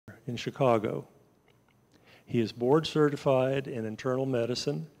in Chicago. He is board certified in internal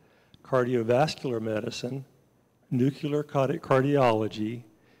medicine, cardiovascular medicine, nuclear cardiology,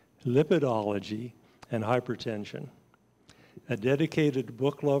 lipidology, and hypertension. A dedicated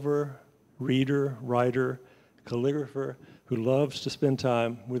book lover, reader, writer, calligrapher who loves to spend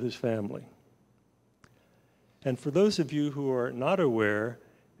time with his family. And for those of you who are not aware,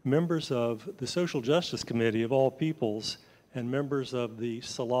 members of the Social Justice Committee of all peoples and members of the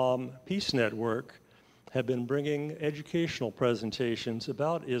SALEEM Peace Network have been bringing educational presentations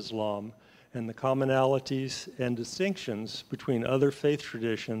about Islam and the commonalities and distinctions between other faith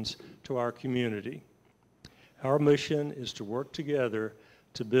traditions to our community. Our mission is to work together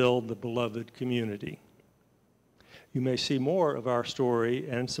to build the beloved community. You may see more of our story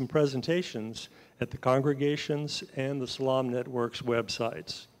and some presentations at the congregations and the SALEEM Network's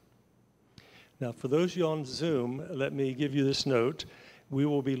websites. Now, for those of you on Zoom, let me give you this note. We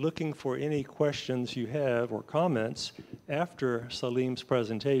will be looking for any questions you have or comments after SALEEM's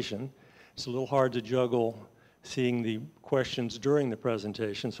presentation. It's a little hard to juggle seeing the questions during the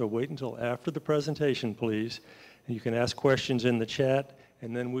presentation, so wait until after the presentation, please. And you can ask questions in the chat,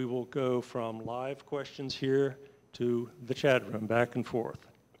 and then we will go from live questions here to the chat room, back and forth.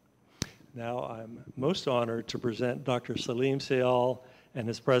 Now I'm most honored to present Dr. SALEEM SEYAL and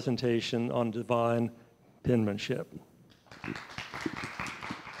his presentation on divine penmanship.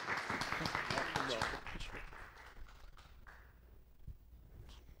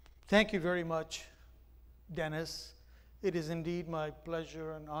 Thank you very much, Dennis. It is indeed my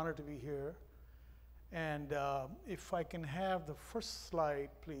pleasure and honor to be here. And if I can have the first slide,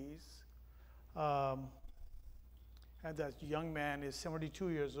 please. And that young man is 72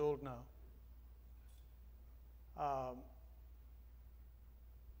 years old now.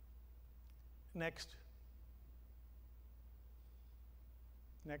 Next.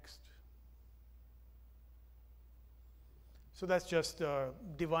 Next. So that's just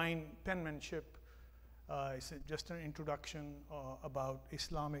divine penmanship. It's just an introduction about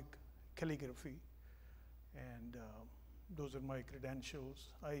Islamic calligraphy. And those are my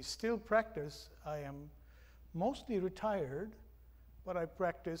credentials. I still practice. I am mostly retired, but I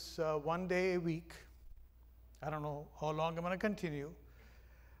practice 1 day a week. I don't know how long I'm going to continue.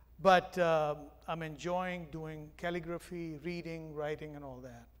 But I'm enjoying doing calligraphy, reading, writing, and all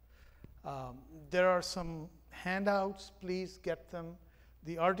that. There are some handouts. Please get them.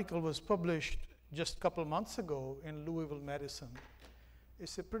 The article was published just a couple months ago in Louisville Medicine.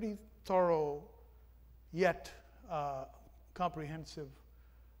 It's a pretty thorough yet comprehensive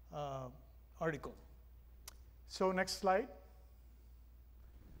article. So next slide.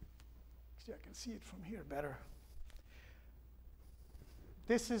 See, I can see it from here better.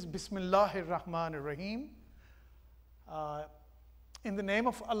 This is Bismillahir Rahmanir Rahim. In the name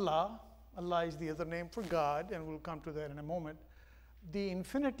of Allah, Allah is the other name for God, and we'll come to that in a moment, the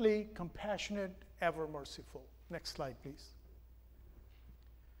infinitely compassionate, ever merciful. Next slide, please.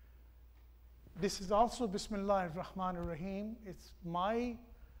 This is also Bismillahir Rahmanir Rahim. It's my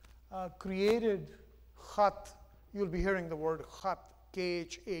created khat. You'll be hearing the word khat,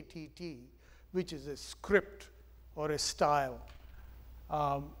 K-H-A-T-T, which is a script or a style.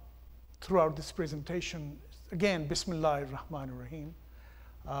 Throughout this presentation, again, Bismillahir Rahmanir Rahim.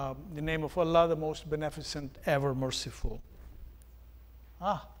 The name of Allah, the most beneficent, ever merciful.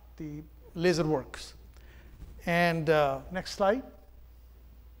 The laser works. And next slide.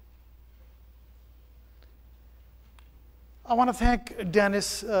 I want to thank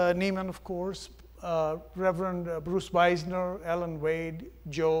Dennis Neiman, of course, Reverend Bruce Weisner, Ellen Wade,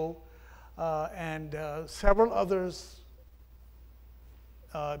 Joe, and several others.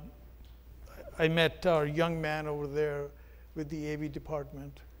 I met our young man over there with the AV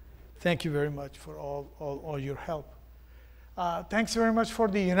department. Thank you very much for all your help. Thanks very much for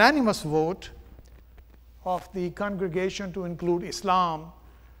the unanimous vote of the congregation to include Islam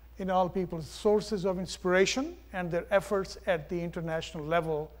in all people's sources of inspiration and their efforts at the international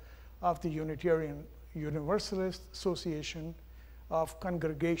level of the Unitarian Universalist Association of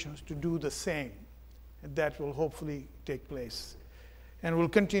Congregations to do the same. And that will hopefully take place. And we'll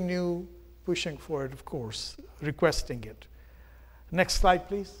continue pushing for it, of course, requesting it. Next slide,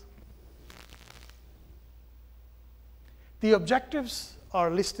 please. The objectives are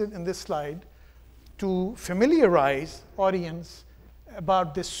listed in this slide to familiarize audience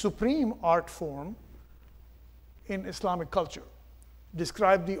about this supreme art form in Islamic culture.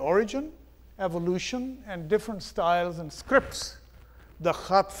 Describe the origin, evolution, and different styles and scripts, the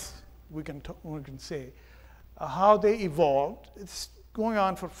khats, we can say, how they evolved. It's going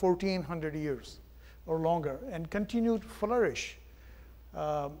on for 1,400 years or longer and continued to flourish.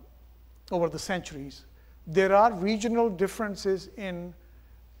 over the centuries. There are regional differences in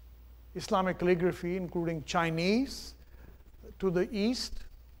Islamic calligraphy, including Chinese to the east,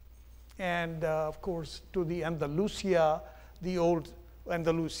 and of course to the Andalusia, the old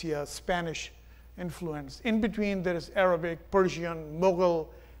Andalusia, Spanish influence. In between there is Arabic, Persian, Mughal,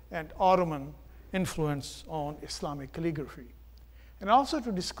 and Ottoman influence on Islamic calligraphy. And also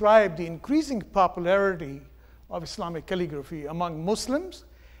to describe the increasing popularity of Islamic calligraphy among Muslims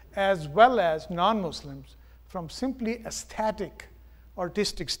as well as non-Muslims from simply aesthetic,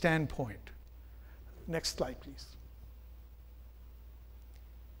 artistic standpoint. Next slide, please.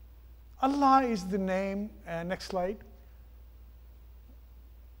 Allah is the name. Next slide.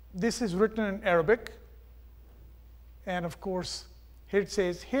 This is written in Arabic. And of course, here it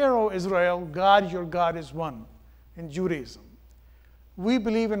says, "Hear, O Israel, God, your God is one," in Judaism. We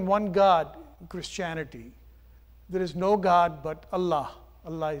believe in one God in Christianity. There is no God but Allah.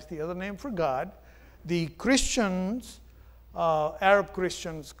 Allah is the other name for God. The Christians, Arab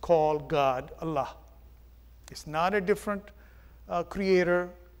Christians, call God Allah. It's not a different creator,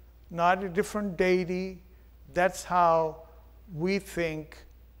 not a different deity. That's how we think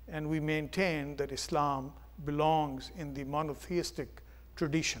and we maintain that Islam belongs in the monotheistic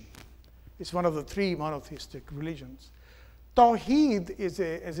tradition. It's one of the three monotheistic religions. Tawheed is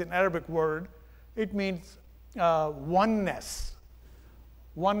an Arabic word. It means oneness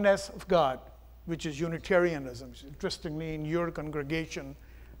of God, which is Unitarianism. Interestingly, in your congregation,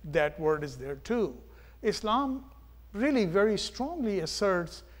 that word is there too. Islam really very strongly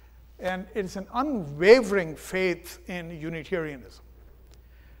asserts, and it's an unwavering faith in Unitarianism.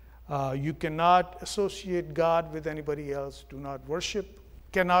 You cannot associate God with anybody else.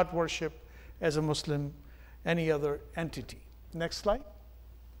 Cannot worship as a Muslim any other entity. Next slide.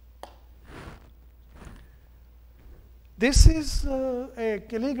 This is a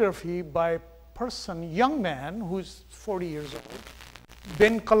calligraphy by a person, young man, who's 40 years old,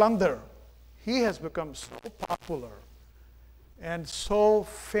 bin Qalandar. He has become so popular and so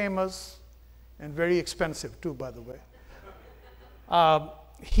famous and very expensive too, by the way.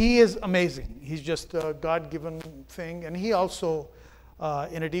 He is amazing. He's just a God-given thing. And he also,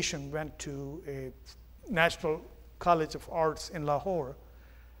 in addition, went to a National College of Arts in Lahore.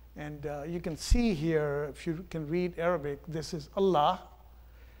 And you can see here, if you can read Arabic, this is Allah.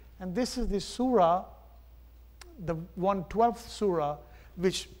 And this is the surah, the 112th surah,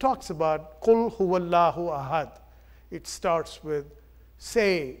 which talks about Qul huwallahu ahad. It starts with,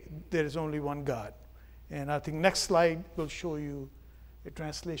 say there is only one God. And I think next slide will show you a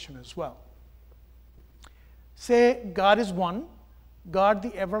translation as well. Say, God is one, God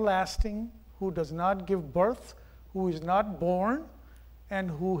the everlasting, who does not give birth, who is not born, and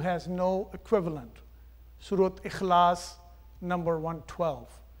who has no equivalent. Surat Ikhlas, number 112.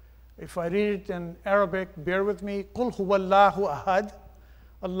 If I read it in Arabic, bear with me. Qul huwallahu ahad,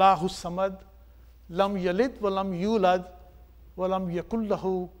 Allahu samad, lam yalid wa lam yulad, wa lam yakul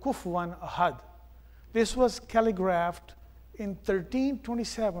lahu kufuwan ahad. This was calligraphed in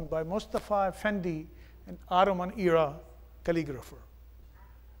 1327 by Mustafa Effendi, an Ottoman era calligrapher,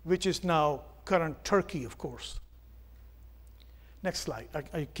 which is now current Turkey, of course. Next slide.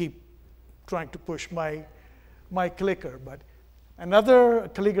 I keep trying to push my clicker, but another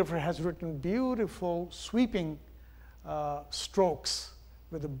calligrapher has written beautiful sweeping strokes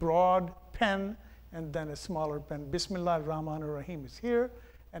with a broad pen and then a smaller pen. Bismillah ar-Rahman ar-Rahim is here,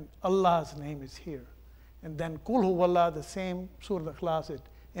 and Allah's name is here. And then Qul huwallah, the same Surah Al-Ikhlas,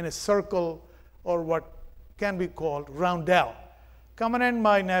 in a circle, or what can be called roundel. Coming in,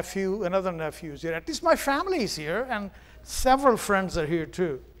 my nephew, another nephew is here. At least my family is here, and several friends are here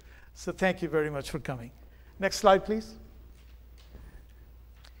too. So thank you very much for coming. Next slide, please.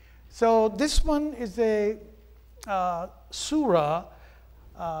 So this one is a surah,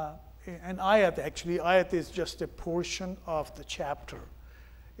 an ayat actually. Ayat is just a portion of the chapter.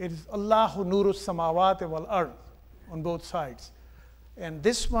 It is Allahu nuru samawati wal ard on both sides. And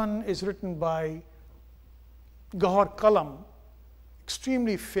this one is written by Gauhar Kalam,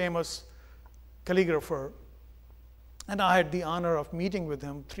 extremely famous calligrapher. And I had the honor of meeting with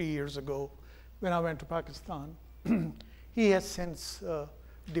him 3 years ago when I went to Pakistan. He has since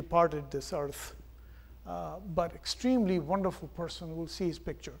departed this earth, but extremely wonderful person. We'll see his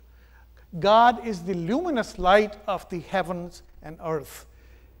picture. God is the luminous light of the heavens and earth,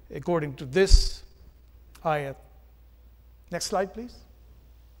 according to this ayat. Next slide, please.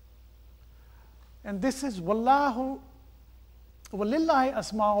 And this is Wallahu walillahi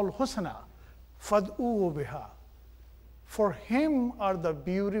asma'ul husna fad'uhu biha. For him are the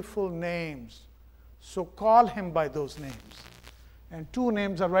beautiful names, so call him by those names. And two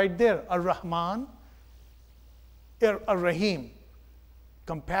names are right there, Ar-Rahman, Ar-Rahim,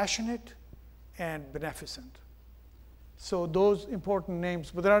 compassionate and beneficent. So those important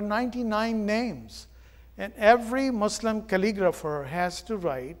names. But there are 99 names. And every Muslim calligrapher has to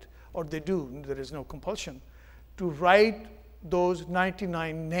write, or they do, there is no compulsion, to write those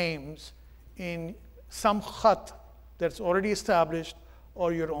 99 names in some khat that's already established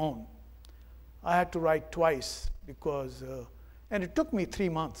or your own. I had to write twice because, and it took me 3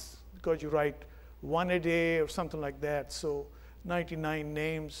 months because you write one a day or something like that. So 99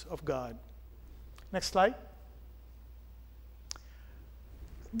 names of God. Next slide.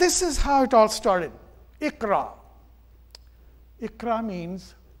 This is how it all started. Iqra. Iqra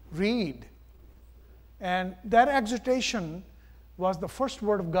means read. And that exhortation was the first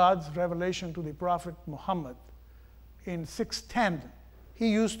word of God's revelation to the Prophet Muhammad in 610. He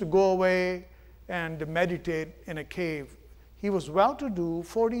used to go away and meditate in a cave. He was well-to-do,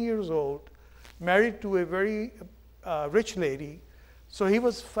 40 years old, married to a very rich lady. So he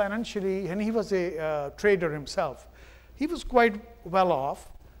was financially, and he was a trader himself. He was quite well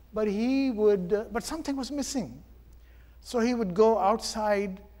off, but but something was missing. So he would go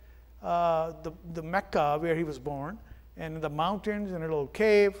outside the Mecca where he was born, and in the mountains, in a little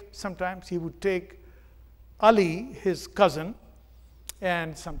cave. Sometimes he would take Ali, his cousin,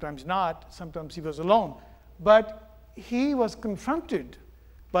 and sometimes not. Sometimes he was alone. But he was confronted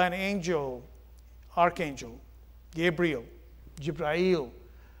by an angel, archangel, Gabriel, Jibrail,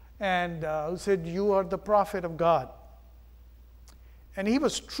 and who said, "You are the prophet of God." And he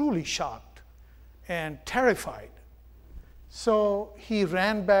was truly shocked and terrified. So he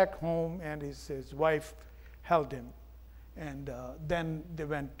ran back home, and his wife held him. And then they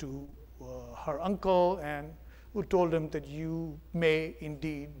went to her uncle, and who told him that you may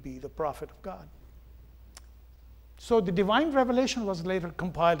indeed be the prophet of God. So the divine revelation was later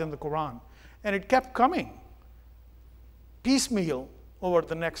compiled in the Quran, and it kept coming piecemeal over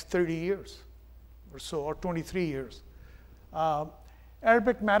the next 30 years or so, or 23 years.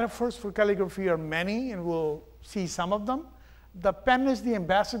 Arabic metaphors for calligraphy are many, and we'll see some of them. The pen is the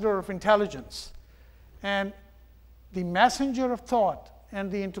ambassador of intelligence, and the messenger of thought,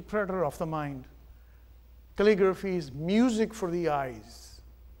 and the interpreter of the mind. Calligraphy is music for the eyes.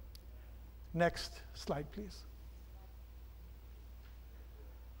 Next slide, please.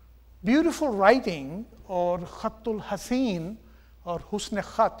 Beautiful writing, or khatul hasin, or husn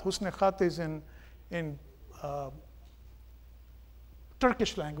khat. Husn khat is in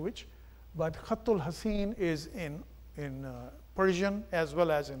Turkish language, but khatul hasin is in Persian as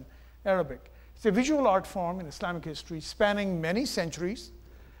well as in Arabic. It's a visual art form in Islamic history spanning many centuries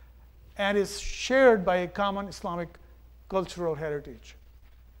and is shared by a common Islamic cultural heritage.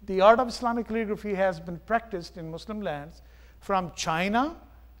 The art of Islamic calligraphy has been practiced in Muslim lands from China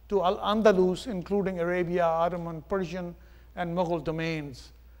to Al-Andalus, including Arabia, Ottoman, Persian, and Mughal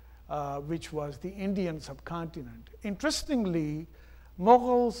domains, which was the Indian subcontinent. Interestingly,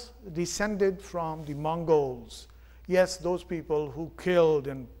 Mughals descended from the Mongols. Yes, those people who killed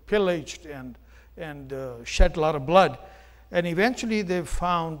and pillaged and shed a lot of blood. And eventually they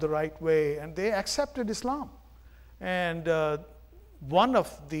found the right way, and they accepted Islam. And one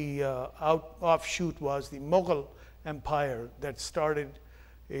of the offshoot was the Mughal Empire that started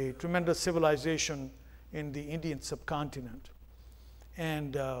a tremendous civilization in the Indian subcontinent.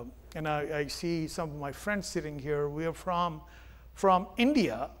 And I see some of my friends sitting here. We are from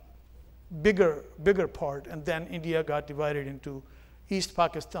India, bigger part, and then India got divided into East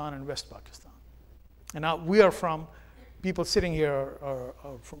Pakistan and West Pakistan. And now we are from, people sitting here are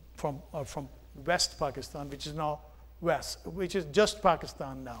from West Pakistan, which is now West, which is just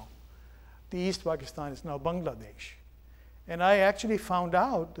Pakistan now. The East Pakistan is now Bangladesh. And I actually found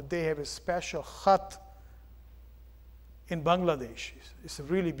out that they have a special khat in Bangladesh. It's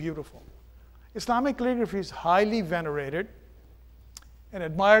really beautiful. Islamic calligraphy is highly venerated and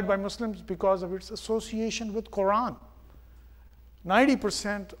admired by Muslims because of its association with Quran.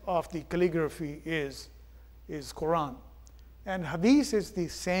 90% of the calligraphy is Quran. And Hadith is the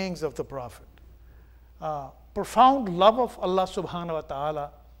sayings of the Prophet. Profound love of Allah subhanahu wa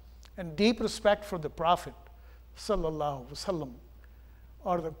ta'ala and deep respect for the Prophet sallallahu alaihi wasallam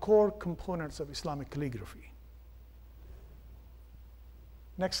are the core components of Islamic calligraphy.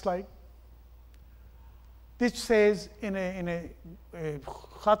 Next slide. This says in a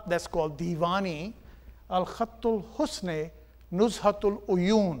khat that's called Diwani, Al-Khattul Husne Nuzhatul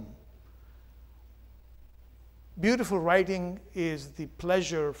Uyun. Beautiful writing is the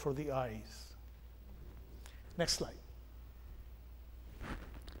pleasure for the eyes. Next slide.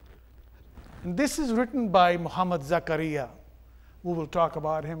 And this is written by Muhammad Zakaria. We will talk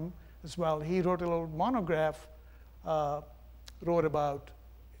about him as well. He wrote a little monograph, wrote about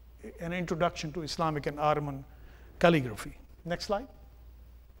an introduction to Islamic and Ottoman calligraphy. Next slide.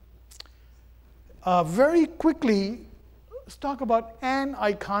 Very quickly, let's talk about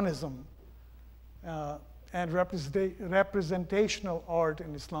an-iconism and representational art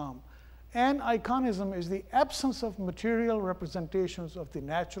in Islam. An-iconism is the absence of material representations of the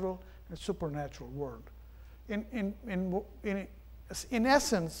natural and supernatural world. In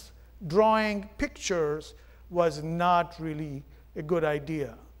essence, drawing pictures was not really a good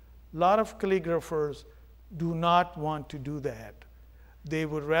idea. A lot of calligraphers do not want to do that. They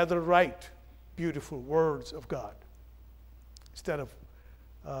would rather write beautiful words of God instead of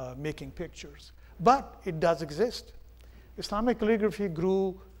making pictures. But it does exist. Islamic calligraphy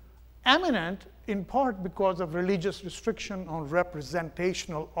grew eminent in part because of religious restriction on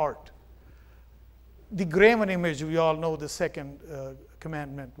representational art. The graven image, we all know the second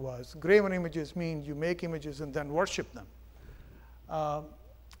commandment was, graven images mean you make images and then worship them.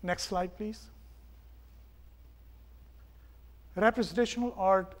 Next slide, please. Representational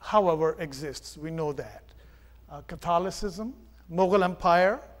art, however, exists. We know that. Catholicism, Mughal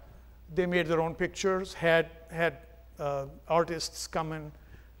Empire, they made their own pictures, had artists come and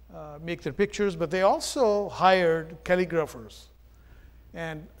make their pictures, but they also hired calligraphers.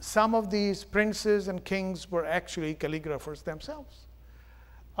 And some of these princes and kings were actually calligraphers themselves.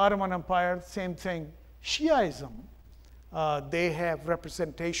 Ottoman Empire, same thing. Shiaism, they have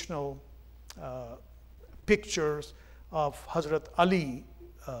representational pictures of Hazrat Ali.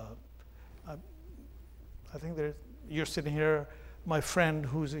 I think you're sitting here, my friend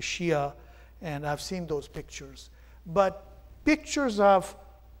who's a Shia, and I've seen those pictures. But pictures of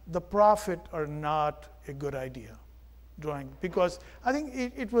the Prophet are not a good idea, drawing, because I think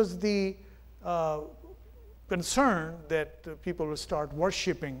it was the concern that people will start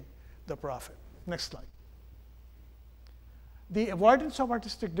worshiping the Prophet. Next slide. The avoidance of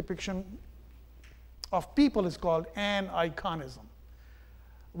artistic depiction of people is called an-iconism.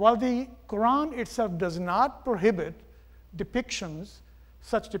 While the Quran itself does not prohibit depictions,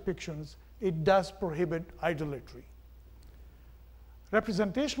 such depictions, it does prohibit idolatry.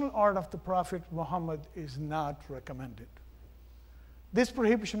 Representational art of the Prophet Muhammad is not recommended. This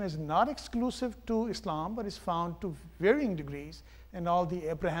prohibition is not exclusive to Islam, but is found to varying degrees in all the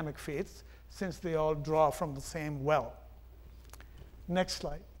Abrahamic faiths, since they all draw from the same well. Next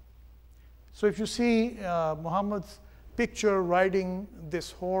slide. So if you see Muhammad's picture riding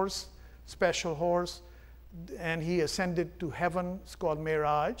this horse, special horse, and he ascended to heaven, it's called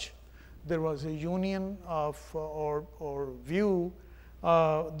Miraj. There was a union of, or view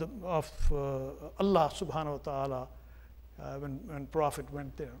of Allah subhanahu wa ta'ala when Prophet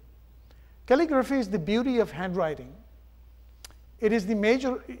went there. Calligraphy is the beauty of handwriting. It is the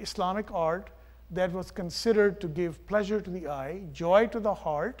major Islamic art that was considered to give pleasure to the eye, joy to the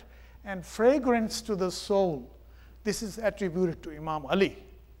heart, and fragrance to the soul. This is attributed to Imam Ali,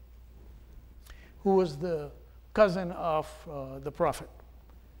 who was the cousin of the Prophet.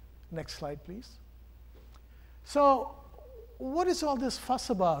 Next slide, please. So, what is all this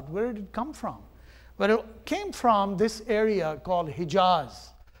fuss about? Where did it come from? Well, it came from this area called Hijaz,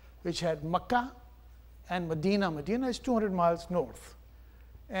 which had Mecca and Medina. Medina is 200 miles north.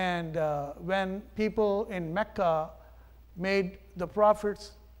 And when people in Mecca made the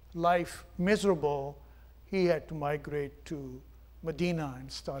Prophet's life miserable, he had to migrate to Medina and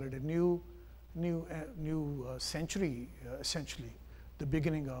started a new century, essentially, the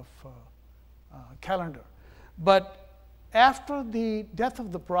beginning of calendar. But after the death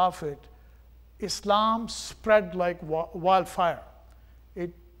of the Prophet, Islam spread like wildfire.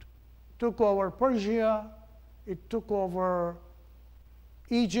 It took over Persia, it took over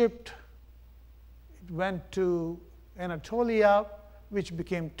Egypt, it went to Anatolia, which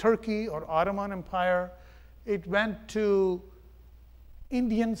became Turkey or Ottoman Empire. It went to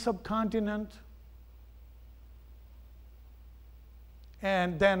Indian subcontinent,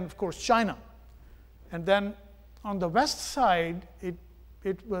 and then, of course, China. And then on the west side,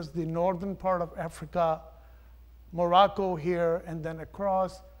 it was the northern part of Africa, Morocco here, and then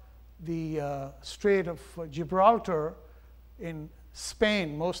across the Strait of Gibraltar in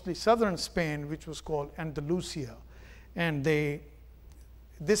Spain, mostly southern Spain, which was called Andalusia. And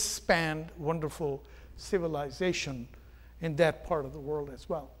this spanned wonderful civilization in that part of the world as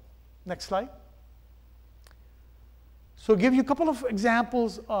well. Next slide. So I'll give you a couple of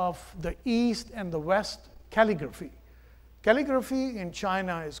examples of the East and the West calligraphy. Calligraphy in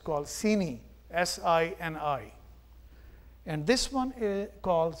China is called Sini, S-I-N-I. And this one is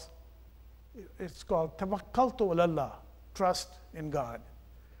called Tawakkaltu ala Allah, trust in God.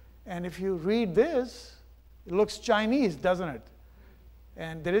 And if you read this, it looks Chinese, doesn't it?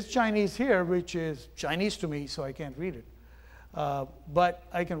 And there is Chinese here, which is Chinese to me, so I can't read it. But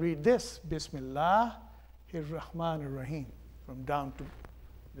I can read this, Bismillah ar-Rahman ar-Rahim, from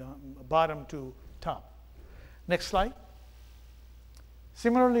bottom to top. Next slide.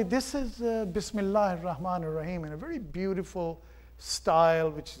 Similarly, this is Bismillah ar-Rahman ar-Rahim in a very beautiful style,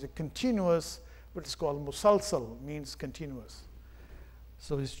 which is a continuous, what is called musalsal, means continuous.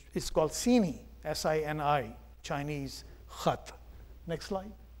 So it's called Sini, S-I-N-I, Chinese khat. Next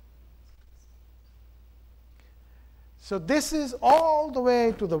slide. So this is all the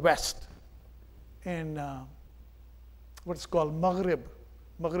way to the west in what's called Maghrib.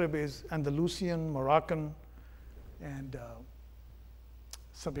 Maghrib is Andalusian, Moroccan, and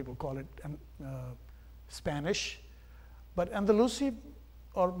some people call it Spanish. But Andalusi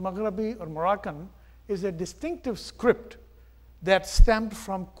or Maghribi or Moroccan is a distinctive script that stemmed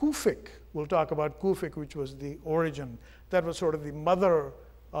from Kufic. We'll talk about Kufic, which was the origin. That was sort of the mother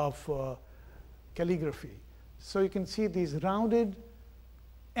of calligraphy. So you can see these rounded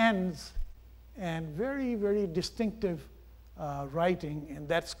ends and very, very distinctive writing, and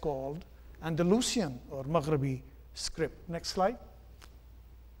that's called Andalusian or Maghribi script. Next slide.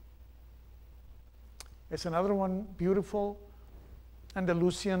 It's another one, beautiful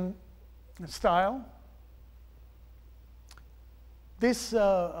Andalusian style. This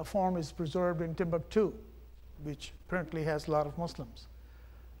form is preserved in Timbuktu, which apparently has a lot of Muslims.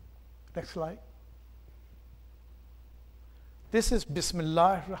 Next slide. This is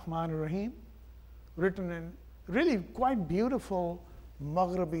Bismillah ar-Rahman ar-Rahim, written in really quite beautiful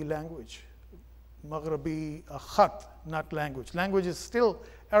Maghribi language. Maghribi khat, not language. Language is still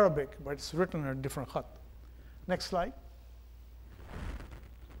Arabic, but it's written in a different khat. Next slide.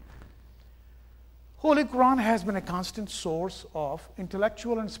 Holy Quran has been a constant source of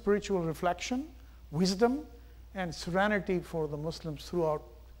intellectual and spiritual reflection, wisdom, and serenity for the Muslims throughout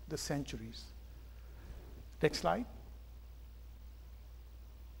the centuries. Next slide.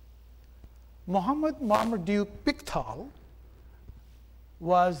 Muhammad Marmaduke Pickthall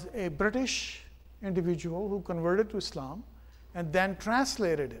was a British individual who converted to Islam and then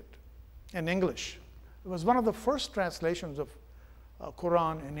translated it in English. It was one of the first translations of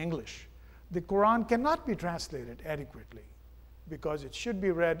Quran in English. The Quran cannot be translated adequately because it should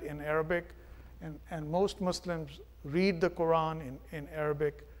be read in Arabic, and most Muslims read the Quran in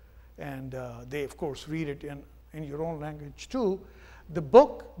Arabic, and they, of course, read it in your own language too. The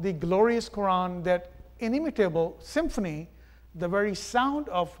book, the glorious Quran, that inimitable symphony, the very sound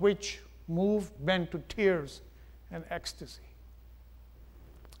of which moved men to tears and ecstasy.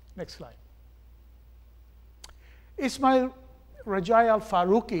 Next slide. Ismail Rajai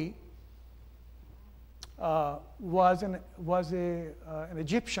al-Faruqi was an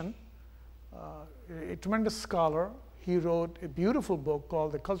Egyptian, a tremendous scholar. He wrote a beautiful book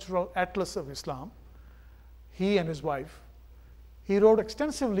called The Cultural Atlas of Islam, he and his wife. He wrote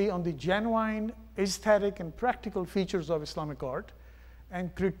extensively on the genuine aesthetic and practical features of Islamic art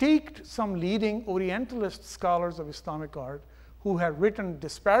and critiqued some leading Orientalist scholars of Islamic art who had written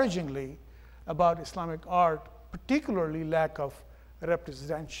disparagingly about Islamic art, particularly lack of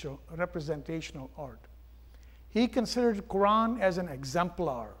representational art. He considered Quran as an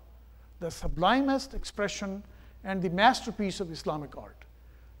exemplar, the sublimest expression and the masterpiece of Islamic art.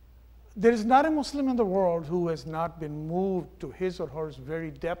 There is not a Muslim in the world who has not been moved to his or her very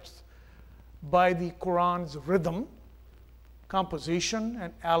depths by the Quran's rhythm, composition,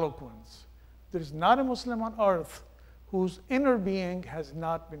 and eloquence. There is not a Muslim on earth whose inner being has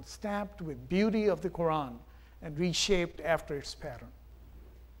not been stamped with beauty of the Quran and reshaped after its pattern.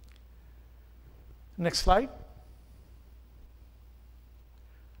 Next slide.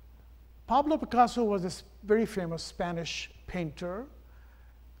 Pablo Picasso was a very famous Spanish painter.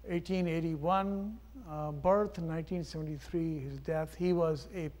 1881 birth, 1973 his death. He was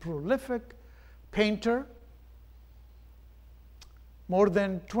a prolific painter. More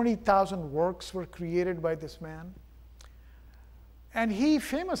than 20,000 works were created by this man. And he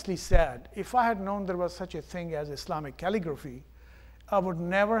famously said, if I had known there was such a thing as Islamic calligraphy, I would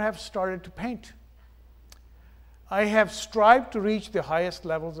never have started to paint. I have strived to reach the highest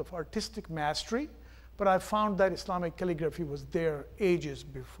levels of artistic mastery, but I found that Islamic calligraphy was there ages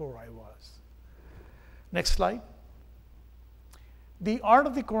before I was. Next slide. The Art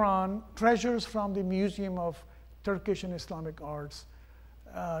of the Quran, Treasures from the Museum of Turkish and Islamic Arts,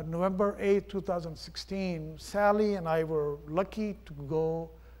 November 8, 2016. Sally and I were lucky to go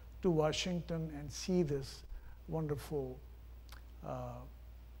to Washington and see this wonderful,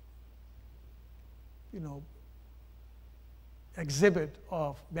 exhibit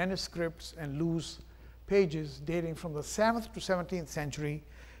of manuscripts and loose pages dating from the 7th to 17th century,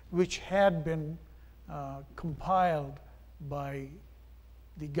 which had been compiled by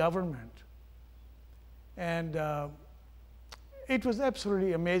the government. And it was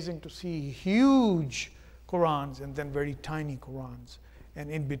absolutely amazing to see huge Qurans and then very tiny Qurans. And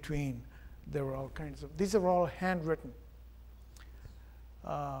in between, there were all kinds of, these are all handwritten.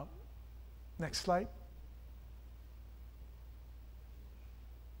 Next slide.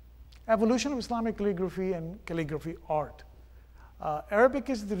 Evolution of Islamic calligraphy and calligraphy art. Arabic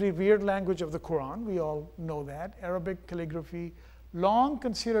is the revered language of the Quran. We all know that. Arabic calligraphy, long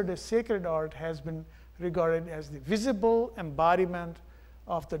considered a sacred art, has been regarded as the visible embodiment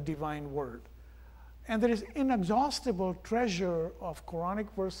of the divine word. And there is inexhaustible treasure of Quranic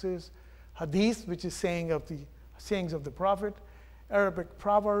verses, hadith, which is sayings of the Prophet, Arabic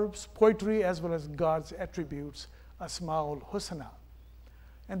proverbs, poetry, as well as God's attributes, Asma'ul Husna.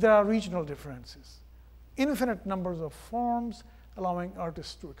 And there are regional differences. Infinite numbers of forms, allowing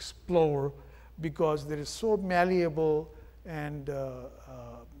artists to explore, because there is so malleable and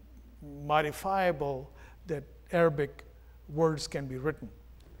modifiable that Arabic words can be written.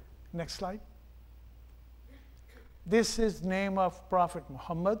 Next slide. This is name of Prophet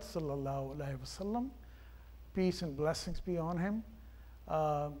Muhammad sallallahu alaihi wasallam. Peace and blessings be on him.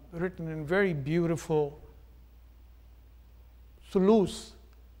 Written in very beautiful sulus,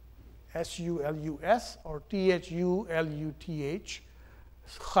 S-U-L-U-S or T-H-U-L-U-T-H,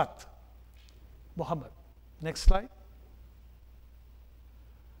 khat, Muhammad. Next slide.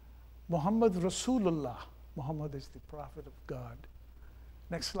 Muhammad Rasulullah. Muhammad is the prophet of God.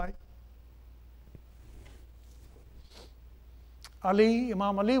 Next slide.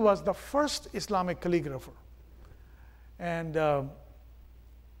 Imam Ali was the first Islamic calligrapher. And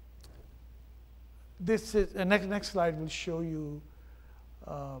this is, next slide will show you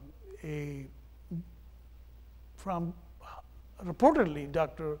from reportedly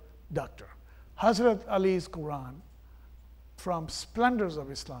Dr. Hazrat Ali's Quran from Splendors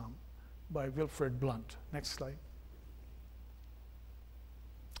of Islam by Wilfred Blunt. Next slide.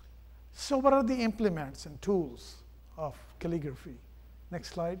 So what are the implements and tools of calligraphy?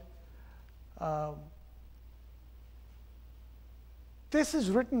 Next slide. This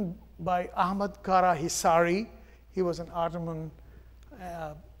is written by Ahmad Kara Hisari. He was an Ottoman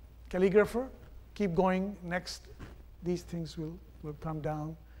calligrapher. Keep going. Next, these things will come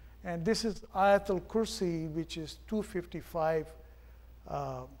down. And this is Ayatul Kursi, which is 255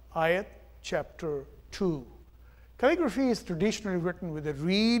 ayat, chapter 2. Calligraphy is traditionally written with a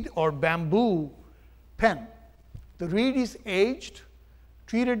reed or bamboo pen. The reed is aged,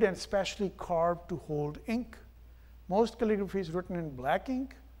 treated, and specially carved to hold ink. Most calligraphy is written in black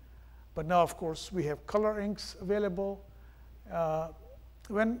ink, but now, of course, we have color inks available.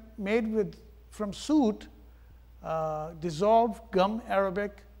 When made from soot, dissolved gum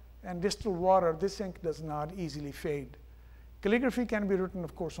arabic, and distilled water, this ink does not easily fade. Calligraphy can be written,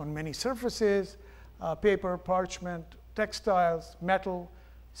 of course, on many surfaces: paper, parchment, textiles, metal,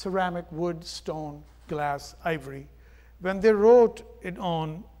 ceramic, wood, stone, glass, ivory. When they wrote it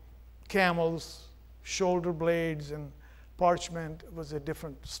on camels, shoulder blades, and parchment, it was a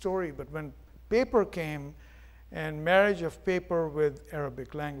different story. But when paper came, and marriage of paper with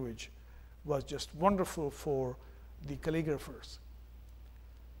Arabic language was just wonderful for the calligraphers.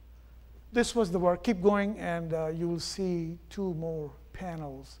 This was the work. Keep going, and you will see 2 more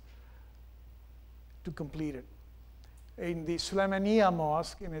panels to complete it. In the Süleymaniye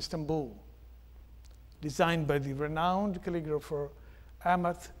Mosque in Istanbul, designed by the renowned calligrapher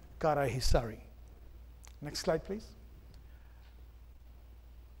Ahmad Kara Hisari. Next slide, please.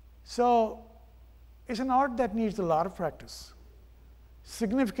 So it's an art that needs a lot of practice,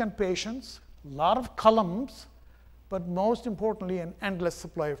 significant patience, a lot of columns, but most importantly, an endless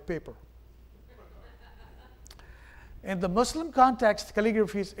supply of paper. In the Muslim context,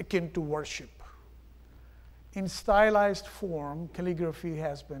 calligraphy is akin to worship. In stylized form, calligraphy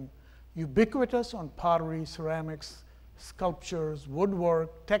has been ubiquitous on pottery, ceramics, sculptures,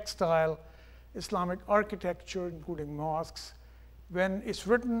 woodwork, textile, Islamic architecture, including mosques. When it's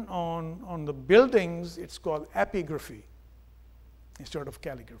written on the buildings, it's called epigraphy instead of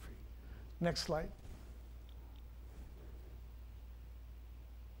calligraphy. Next slide.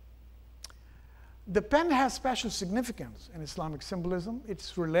 The pen has special significance in Islamic symbolism.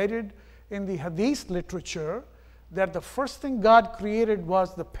 It's related in the Hadith literature that the first thing God created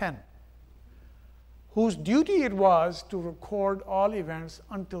was the pen, whose duty it was to record all events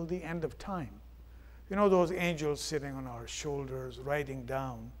until the end of time. You know those angels sitting on our shoulders, writing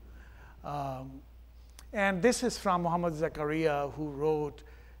down. And this is from Muhammad Zakaria, who wrote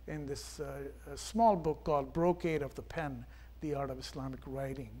in this a small book called Brocade of the Pen, The Art of Islamic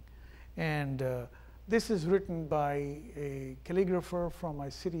Writing. And this is written by a calligrapher from my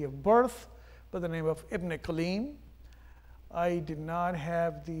city of birth by the name of Ibn Khalim. I did not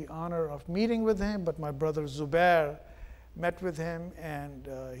have the honor of meeting with him, but my brother Zubair met with him, and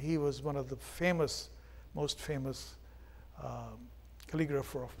he was one of the most famous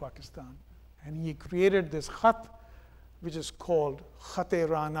calligrapher of Pakistan. And he created this khat, which is called Khat-e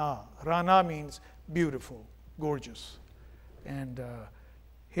Rana. Rana means beautiful, gorgeous. And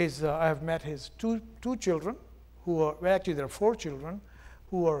I have met his two children, who are, well, actually there are 4 children,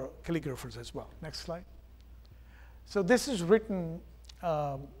 who are calligraphers as well. Next slide. So this is written,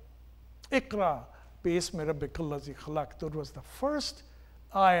 Iqra bi-ismi rabbikal ladzi khalaq. That was the first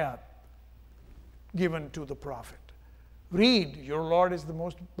ayat given to the Prophet. Read, your Lord is the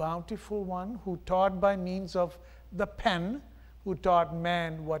most bountiful one, who taught by means of the pen, who taught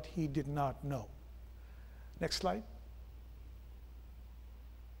man what he did not know. Next slide.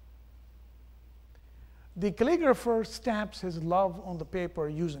 The calligrapher stamps his love on the paper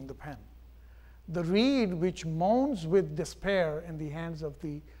using the pen. The reed which moans with despair in the hands of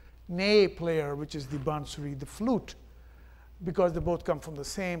the ney player, which is the bansuri, the flute, because they both come from the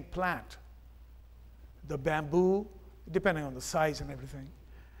same plant. The bamboo, depending on the size and everything.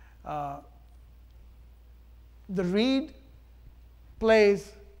 The reed player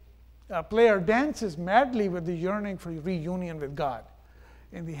dances madly with the yearning for reunion with God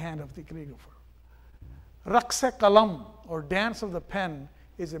in the hand of the calligrapher. Raqs-e qalam, or dance of the pen,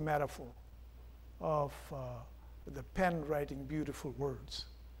 is a metaphor of the pen writing beautiful words.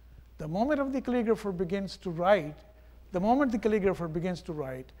 The moment the calligrapher begins to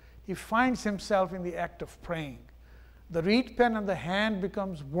write, he finds himself in the act of praying. The reed pen in the hand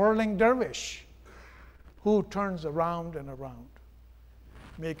becomes whirling dervish, who turns around and around,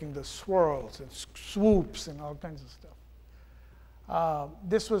 making the swirls and swoops and all kinds of stuff.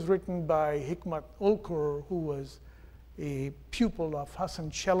 This was written by Hikmat Ulkur, who was a pupil of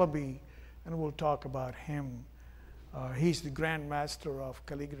Hassan Chalabi, and we'll talk about him. He's the Grand Master of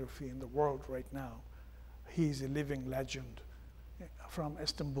calligraphy in the world right now. He's a living legend from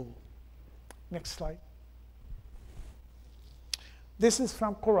Istanbul. Next slide. This is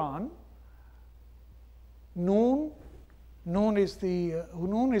from Quran. Noon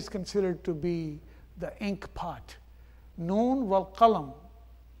is considered to be the ink pot. Noon wal qalam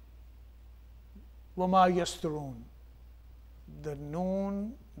wa ma yasturun. The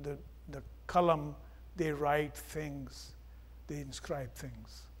noon, the qalam, they write things, they inscribe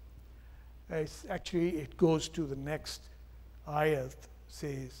things. It goes to the next ayat,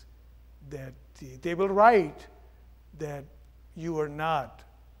 says that they will write that you are not,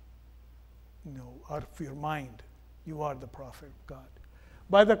 out of your mind. You are the prophet of God.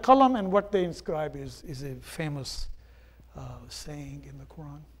 By the qalam, and what they inscribe is a famous saying in the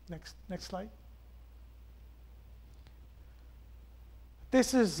Quran. Next slide.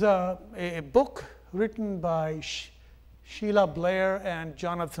 This is a book written by Sheila Blair and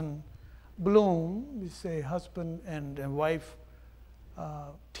Jonathan Bloom. It's a husband and a wife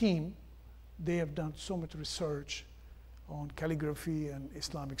team. They have done so much research on calligraphy and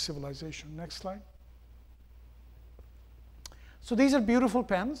Islamic civilization. Next slide. So these are beautiful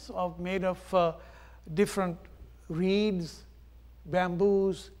pens made of different reeds,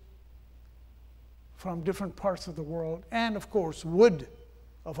 bamboos from different parts of the world, and of course wood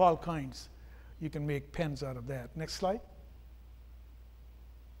of all kinds. You can make pens out of that. Next slide.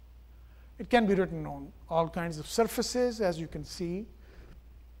 It can be written on all kinds of surfaces, as you can see.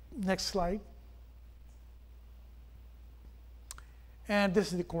 Next slide. And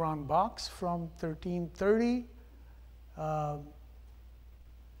this is the Quran box from 1330.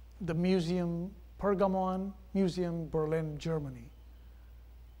 The Museum, Pergamon Museum, Berlin, Germany.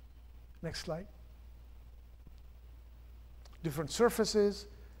 Next slide. Different surfaces.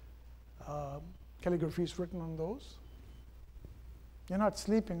 Calligraphy is written on those. You're not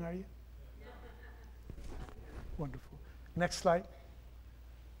sleeping, are you? Wonderful. Next slide.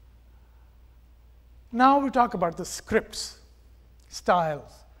 Now we talk about the scripts,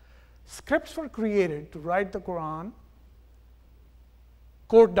 styles. Scripts were created to write the Quran,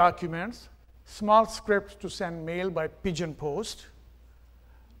 court documents, small scripts to send mail by pigeon post,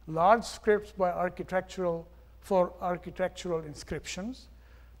 large scripts for architectural inscriptions.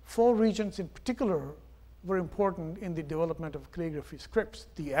 4 regions in particular were important in the development of calligraphy scripts: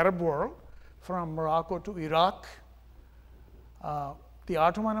 the Arab world, from Morocco to Iraq, the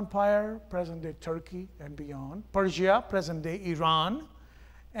Ottoman Empire, present-day Turkey and beyond, Persia, present-day Iran,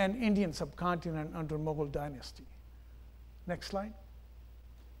 and Indian subcontinent under Mughal dynasty. Next slide.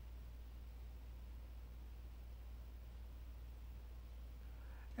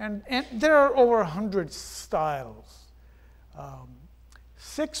 And there are over 100 styles,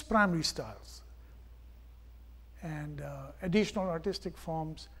 6 primary styles, and additional artistic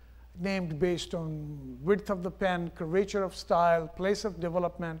forms named based on width of the pen, curvature of style, place of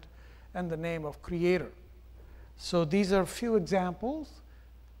development, and the name of creator. So these are a few examples: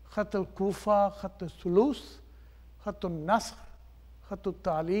 Khat al-Kufa, Khat al-Thulus, Khat al-Nasr, Khat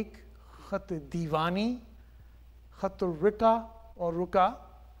al-Taliq, Khat al-Diwani, Khat al-Rika or Ruka.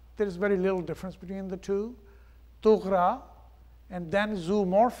 There is very little difference between the two. Tughra, and then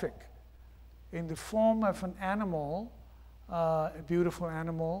zoomorphic, in the form of an animal, a beautiful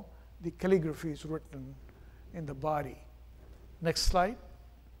animal. The calligraphy is written in the body. Next slide.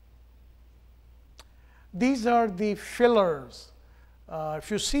 These are the fillers.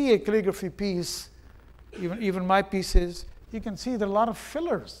 If you see a calligraphy piece, even my pieces, you can see there are a lot of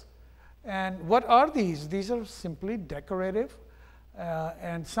fillers. And what are these? These are simply decorative,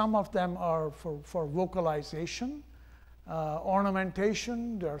 and some of them are for vocalization,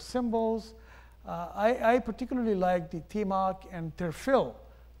 ornamentation. There are symbols. I particularly like the thimak and terfil.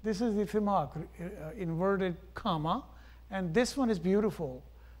 This is the thimak, inverted comma, and this one is beautiful.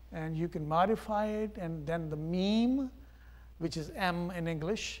 And you can modify it, and then the meme, which is M in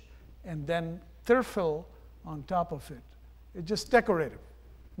English, and then terfil on top of it. It's just decorative,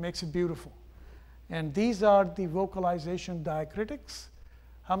 makes it beautiful. And these are the vocalization diacritics: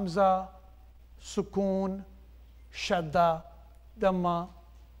 Hamza, Sukoon, Shadda, Dhamma,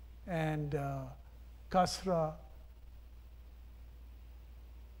 and Kasra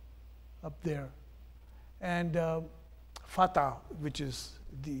up there. And Fatah, which is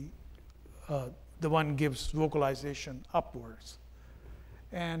the one gives vocalization upwards.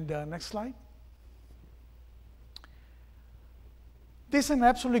 And next slide. This is an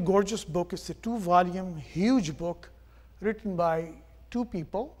absolutely gorgeous book. It's a 2-volume, huge book written by 2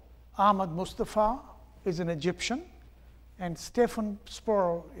 people. Ahmad Mustafa is an Egyptian, and Stephen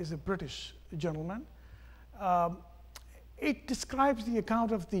Spurl is a British gentleman. It describes the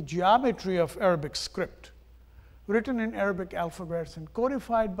account of the geometry of Arabic script, written in Arabic alphabets and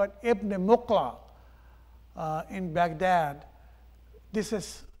codified by Ibn Muqla in Baghdad. This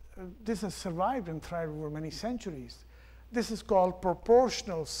has survived and thrived over many centuries. This is called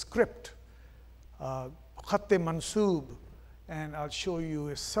proportional script, Khatte Mansub, and I'll show you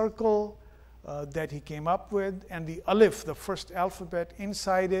a circle that he came up with, and the alif, the first alphabet,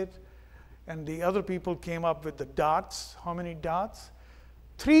 inside it, and the other people came up with the dots. How many dots?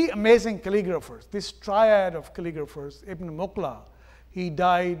 3 amazing calligraphers. This triad of calligraphers, Ibn Muqla, he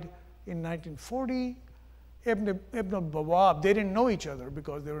died in 1940. Ibn al-Bawab, they didn't know each other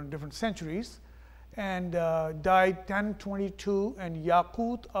because they were in different centuries, and died 1022, and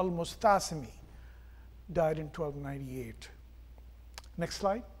Yaqut al-Mustasimi died in 1298. Next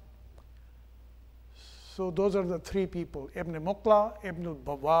slide. So those are the 3 people: Ibn Muqla, Ibn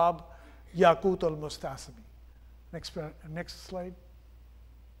al-Bawab, Yaqut al-Mustasimi. Next slide.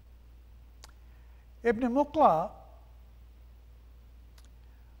 Ibn Muqla,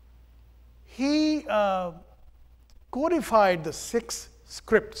 he codified the 6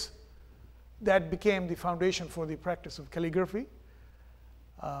 scripts that became the foundation for the practice of calligraphy,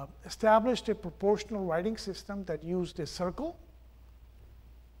 established a proportional writing system that used a circle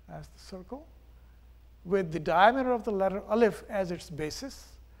as the circle, with the diameter of the letter Alif as its basis,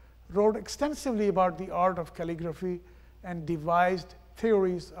 wrote extensively about the art of calligraphy, and devised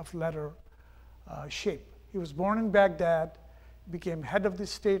theories of letter shape. He was born in Baghdad, became head of the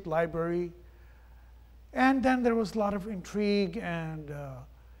state library, and then there was a lot of intrigue and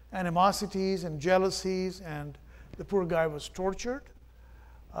animosities and jealousies, and the poor guy was tortured.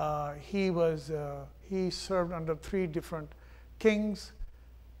 He served under 3 different kings.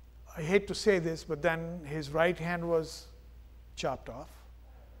 I hate to say this, but then his right hand was chopped off.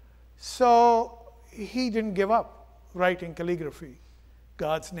 So he didn't give up writing calligraphy,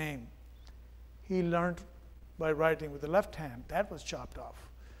 God's name. He learned by writing with the left hand. That was chopped off.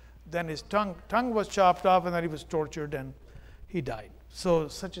 Then his tongue was chopped off, and then he was tortured, and he died. So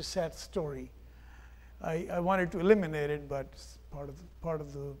such a sad story. I wanted to eliminate it, but it's part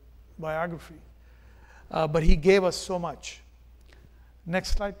of the biography. But he gave us so much.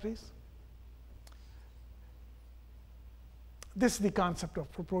 Next slide, please. This is the concept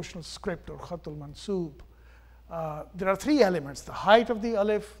of proportional script, or Khatul Mansub. There are 3 elements: the height of the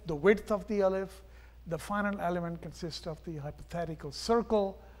alif, the width of the alif. The final element consists of the hypothetical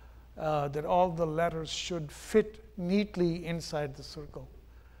circle, that all the letters should fit neatly inside the circle.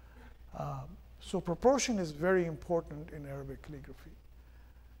 So proportion is very important in Arabic calligraphy.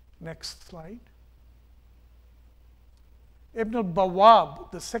 Next slide. Ibn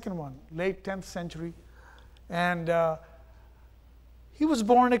al-Bawwab, the second one, late 10th century. And he was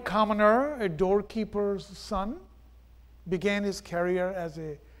born a commoner, a doorkeeper's son, began his career as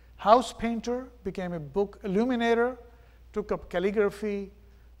a house painter, became a book illuminator, took up calligraphy,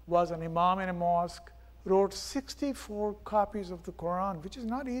 was an imam in a mosque, wrote 64 copies of the Quran, which is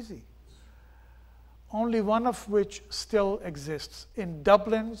not easy, only one of which still exists in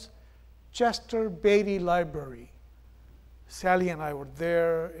Dublin's Chester Beatty Library. Sally and I were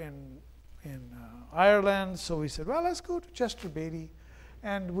there in Ireland, so we said, well, let's go to Chester Beatty,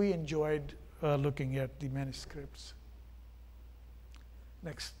 and we enjoyed looking at the manuscripts.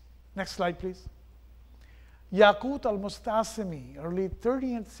 Next slide, please. Yaqut al-Mustasimi, early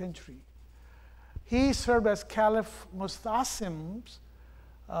 30th century. He served as Caliph Mustasim's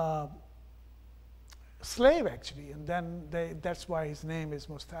slave, actually, and then that's why his name is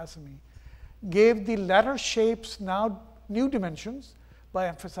Mustasimi. Gave the letter shapes now new dimensions by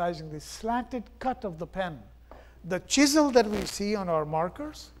emphasizing the slanted cut of the pen. The chisel that we see on our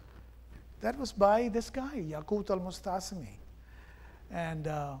markers, that was by this guy, Yaqut al-Mustasimi. And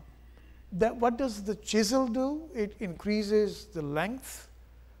what does the chisel do? It increases the length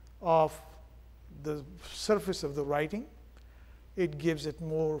of the surface of the writing. It gives it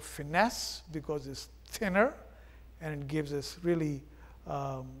more finesse because it's thinner, and it gives us really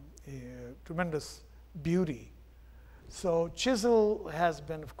a tremendous beauty. So chisel has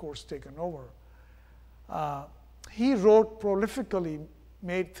been, of course, taken over. He wrote prolifically,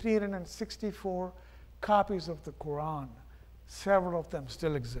 made 364 copies of the Quran. Several of them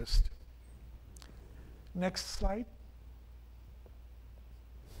still exist. Next slide.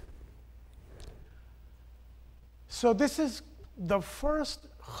 So this is the first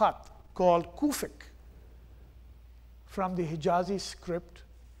khat called Kufic from the Hijazi script.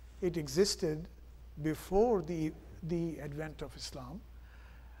 It existed before the advent of Islam.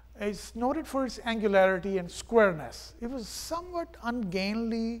 It's noted for its angularity and squareness. It was somewhat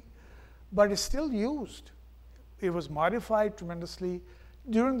ungainly, but it's still used. It was modified tremendously.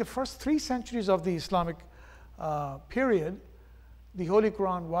 During the first 3 centuries of the Islamic period, the Holy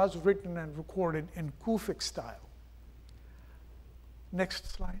Quran was written and recorded in Kufic style.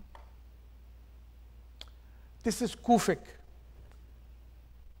 Next slide. This is Kufic.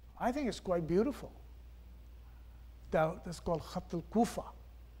 I think it's quite beautiful. That's called Khat al-Kufa.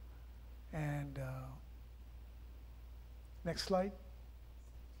 And next slide.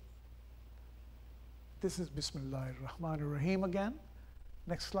 This is Bismillahir Rahmanir Rahim again.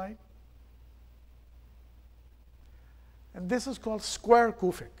 Next slide. And this is called square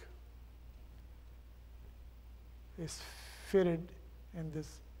Kufic. It's fitted in this.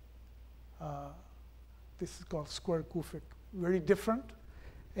 This is called square Kufic. Very different.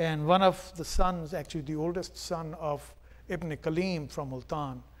 And one of the sons, actually the oldest son of Ibn Khalim from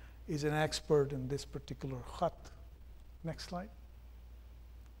Multan, is an expert in this particular khat. Next slide.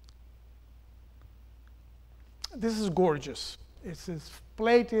 This is gorgeous. It's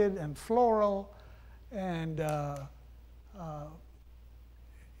plated and floral, and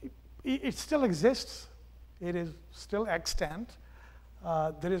it still exists. It is still extant.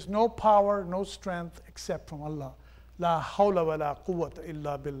 There is no power, no strength except from Allah. La hawla wa la quwwata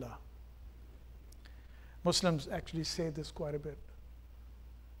illa billah. Muslims actually say this quite a bit.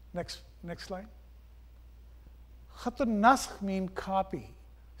 Next slide. Khat al-Naskh means copy.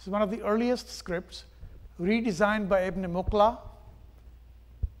 This is one of the earliest scripts, redesigned by Ibn Muqla,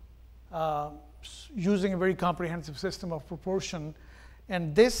 using a very comprehensive system of proportion.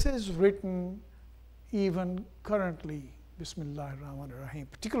 And this is written even currently, Bismillahir Rahmanir Rahim.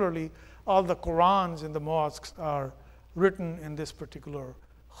 Particularly, all the Qurans in the mosques are written in this particular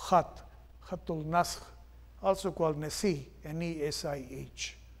khat, Khatul Naskh, also called Nesih,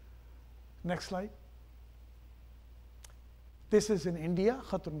 N-E-S-I-H. Next slide. This is in India,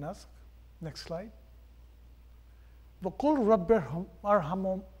 Khatul Naskh. Next slide. وَقُلْ رَبِّ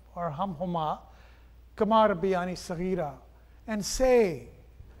أَرْحَمْهُمَا كَمَا رَبِّيَانِي صَغِيرًا. And say,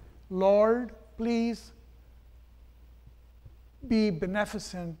 Lord, please be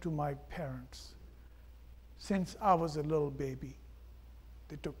beneficent to my parents. Since I was a little baby,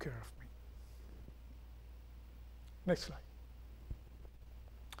 they took care of me. Next slide.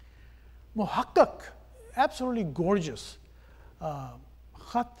 Muhakkak, absolutely gorgeous.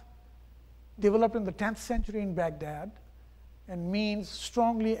 Khat, developed in the 10th century in Baghdad, and means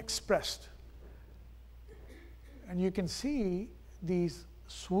strongly expressed. And you can see these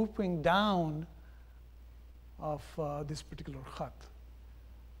swooping down of this particular khat.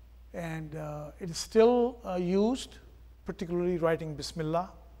 And it is still used, particularly writing Bismillah.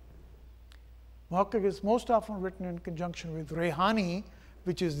 Muhakkak is most often written in conjunction with Rehani,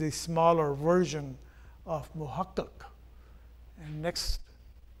 which is the smaller version of Muhakkak. And next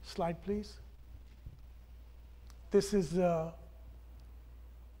slide, please. This is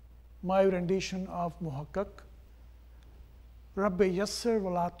my rendition of Muhakkak. Rabbi Yassir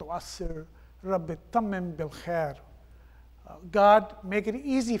wa la tu'assir, Rabbi tammim bil khair. God, make it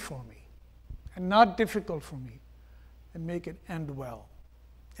easy for me and not difficult for me, and make it end well.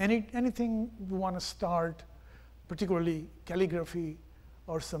 Anything you want to start, particularly calligraphy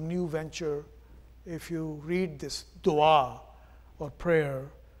or some new venture, if you read this dua or prayer,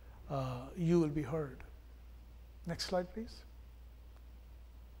 you will be heard. Next slide, please.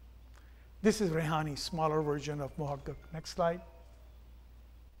 This is Rehani's smaller version of Muhakkak. Next slide.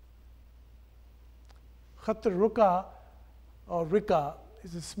 Khat al-Ruka or Rika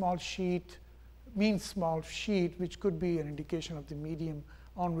is a small sheet, means small sheet, which could be an indication of the medium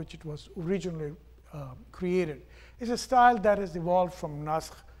on which it was originally created. It's a style that has evolved from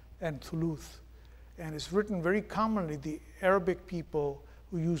Naskh and Thuluth, and is written very commonly. The Arabic people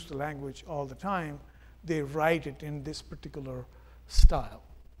who use the language all the time, they write it in this particular style.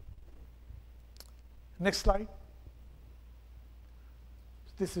 Next slide.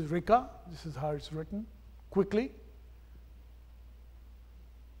 This is Rika. This is how it's written, quickly.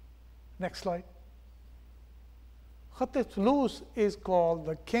 Next slide. Khat al-Thuluth is called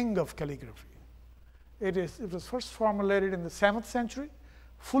the king of calligraphy. It was first formulated in the 7th century,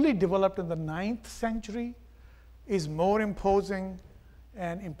 fully developed in the 9th century, is more imposing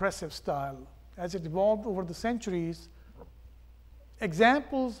and impressive style. As it evolved over the centuries,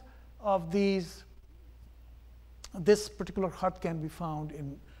 examples of this particular khat can be found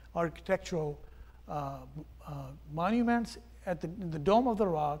in architectural monuments in the Dome of the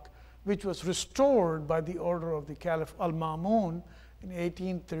Rock, which was restored by the order of the Caliph Al-Ma'mun in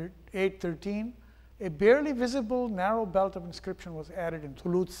 813. A barely visible narrow belt of inscription was added in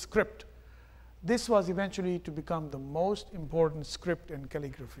Thuluth script. This was eventually to become the most important script in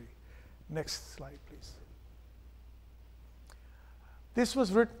calligraphy. Next slide, please. This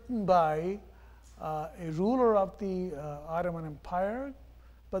was written by a ruler of the Ottoman Empire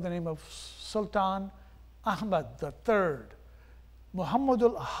by the name of Sultan Ahmad III. Muhammad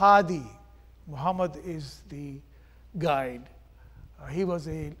al-Hadi. Muhammad is the guide. He was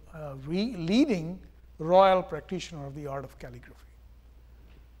a leading royal practitioner of the art of calligraphy.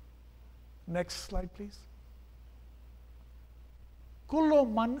 Next slide, please.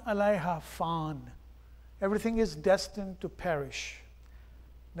 Kullu man alayha fan. Everything is destined to perish.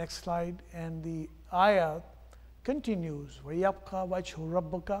 Next slide. And the ayah continues. وَيَبْقَى وَجْهُ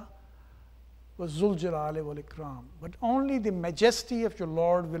رَبُّكَ وَذُو الْجَلَالِ وَالْإِكْرَامِ. But only the majesty of your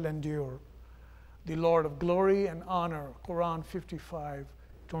Lord will endure, the Lord of glory and honor. Quran 55,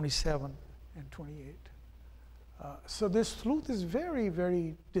 27 and 28. So this Thuluth is very,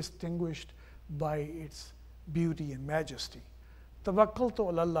 very distinguished by its beauty and majesty. Tawakkaltu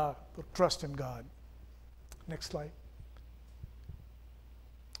ala Allah, trust in God. Next slide.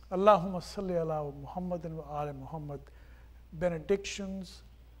 Allahumma salli ala Muhammadin wa ala Muhammad. Benedictions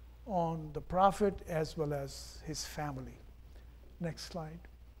on the Prophet as well as his family. Next slide.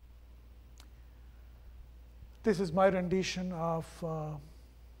 This is my rendition of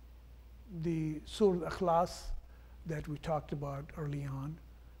the Surah Al-Ikhlas that we talked about early on.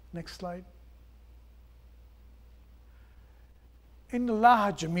 Next slide. Inna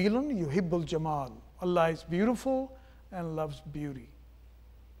Allah jamilun yuhibbul jamal. Allah is beautiful and loves beauty.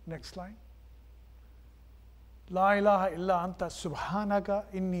 Next slide. La ilaha illa anta subhanaka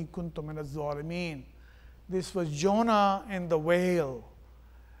inni kuntu minaz zalimin. This was Jonah in the whale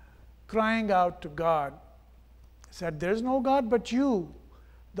crying out to God. He said, there is no God but you,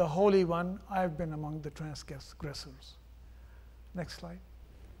 the Holy One. I have been among the transgressors. Next slide.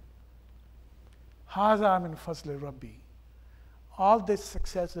 Haza min fazli Rabbi. All this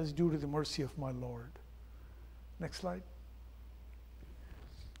success is due to the mercy of my Lord. Next slide.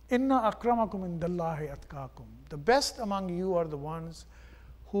 Inna akramakum indallahi atqakum. The best among you are the ones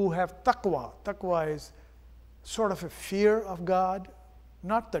who have taqwa. Taqwa is sort of a fear of God,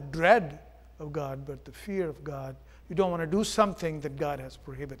 not the dread of God, but the fear of God. You don't want to do something that God has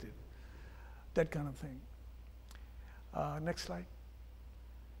prohibited. That kind of thing. Next slide.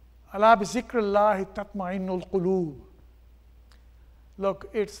 Ala bi zikrillahi tatma'innul qulub. Look,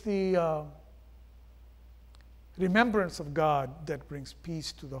 it's the remembrance of God that brings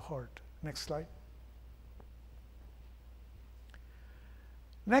peace to the heart. Next slide.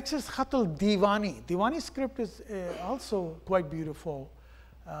 Next is Khat al-Diwani. Diwani script is also quite beautiful.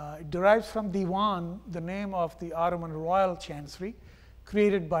 It derives from Diwan, the name of the Ottoman royal chancery,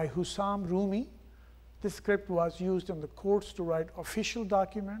 created by Hussam Rumi. This script was used in the courts to write official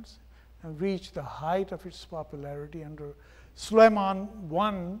documents and reached the height of its popularity under Suleiman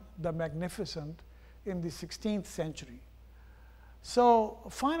I the Magnificent in the 16th century. So,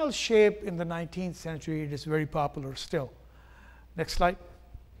 final shape in the 19th century, it is very popular still. Next slide.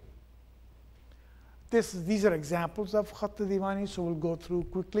 These are examples of Khat Diwani, so we'll go through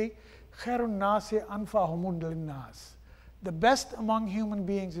quickly. Khairun nasi anfahum linnas. The best among human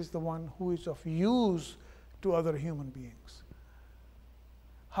beings is the one who is of use to other human beings.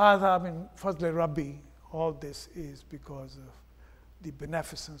 Hadha min fazli Rabbi. All this is because of the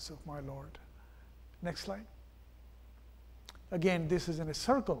beneficence of my Lord. Next slide. Again, this is in a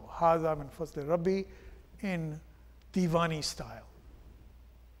circle. Hadha min fazli Rabbi in Diwani style.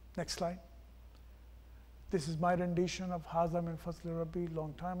 Next slide. This is my rendition of Hadha min fazli Rabbi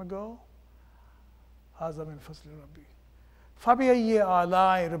long time ago. Hadha min fazli Rabbi. فَبِأَيِّ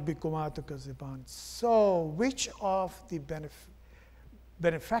آلَاءِ رَبِّكُمَا تُكَذِّبَانِ. So, which of the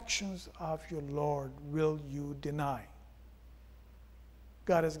benefactions of your Lord will you deny?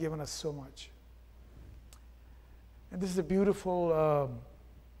 God has given us so much. And this is a beautiful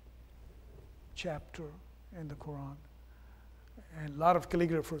chapter in the Quran. And a lot of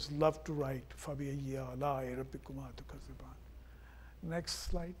calligraphers love to write فَبِأَيِّ آلَاءِ رَبِّكُمَا تُكَذِّبَانِ. Next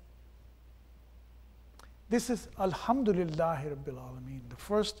slide. This is Alhamdulillahi Rabbil Alameen, the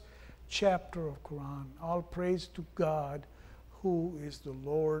first chapter of Quran. All praise to God, who is the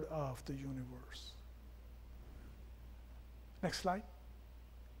Lord of the universe. Next slide.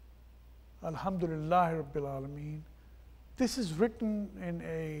 Alhamdulillahi Rabbil Alameen. This is written in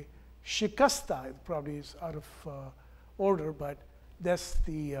a shikasta. It probably is out of order, but that's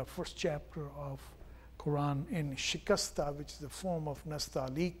the first chapter of Quran in shikasta, which is the form of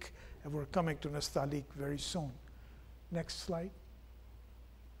nastalik. And we're coming to nastalik very soon. Next slide.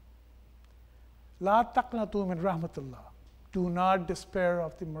 La taqnatu min rahmatillah. Do not despair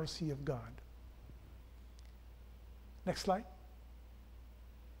of the mercy of God. Next slide.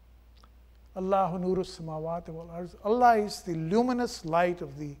 Allahu nuru samawati wal arz. Allah is the luminous light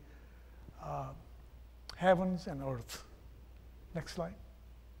of the heavens and earth. Next slide.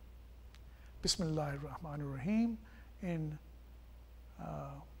 Bismillahir Rahmanir Rahim in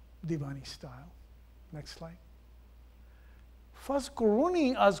Diwani style. Next slide.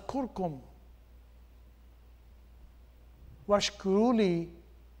 Fazkuruni azkurkum washkuruli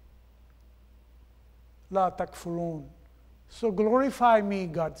la takfurun. So glorify me,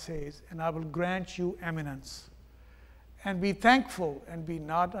 God says, and I will grant you eminence. And be thankful and be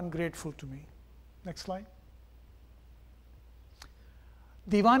not ungrateful to me. Next slide.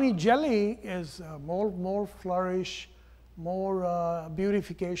 Diwani jelly is more flourish, more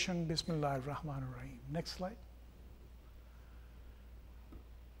beautification. Bismillahir Rahmanir Rahim. Next slide.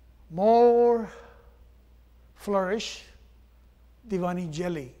 More flourish. Diwani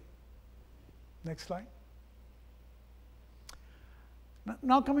jelly. Next slide.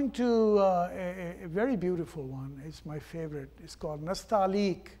 Now coming to a very beautiful one. It's my favorite. It's called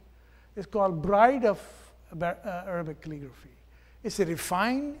Nastalik. It's called Bride of Arabic Calligraphy. It's a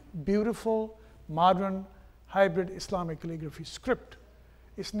refined, beautiful, modern, hybrid Islamic calligraphy script.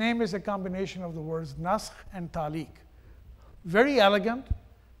 Its name is a combination of the words Naskh and Talik. Very elegant,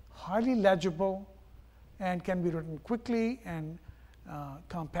 highly legible, and can be written quickly and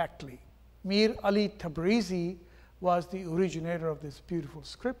compactly. Mir Ali Tabrizi was the originator of this beautiful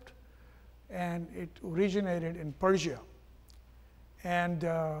script, and it originated in Persia. And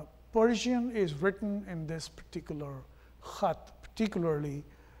Persian is written in this particular khat, particularly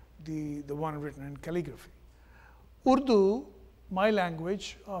the one written in calligraphy. Urdu, my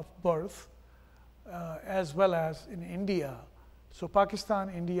language of birth, as well as in India, so Pakistan,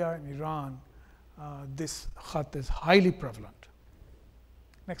 India, and Iran, this khat is highly prevalent.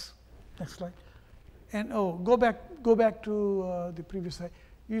 Next slide. And go back to the previous slide.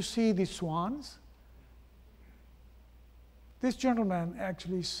 You see the swans. This gentleman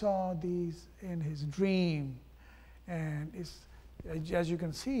actually saw these in his dream, and as you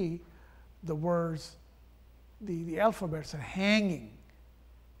can see, the words, the alphabets are hanging,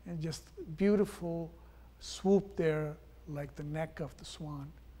 and just beautiful swoop there, like the neck of the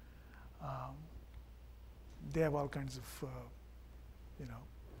swan. They have all kinds of,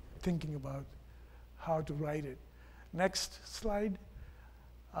 thinking about how to write it. Next slide.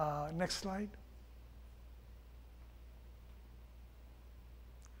 Next slide.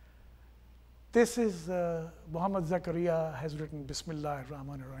 This is Muhammad Zakaria has written Bismillahir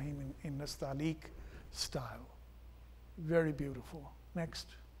Rahmanir Rahim in Nastalik style. Very beautiful. Next.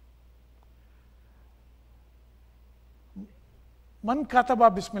 Man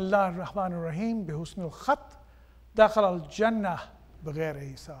kataba bismillah ar-Rahman ar-Rahim bihusn al-khat dakhal al-jannah bighair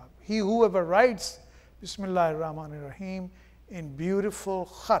hisab. He whoever writes Bismillah ar-Rahman ar-Rahim in beautiful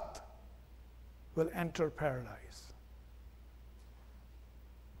khat will enter paradise.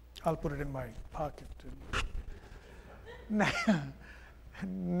 I'll put it in my pocket.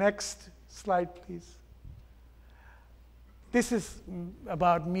 Next slide, please. This is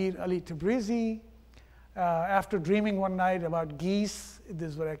about Mir Ali Tabrizi. After dreaming one night about geese,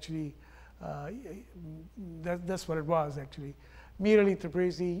 this was actually, that's what it was actually. Mir Ali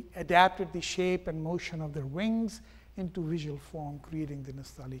Tabrizi adapted the shape and motion of their wings into visual form, creating the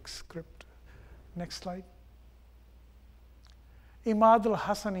Nastaliq script. Next slide. Imad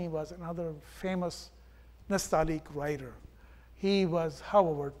al-Hassani was another famous Nastaliq writer. He was,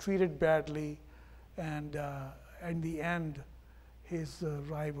 however, treated badly, and in the end, his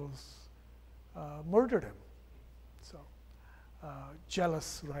rivals murdered him. So,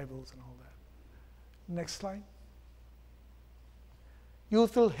 jealous rivals and all that. Next slide.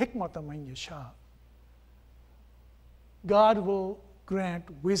 Yuthil hikmata man yasha. God will grant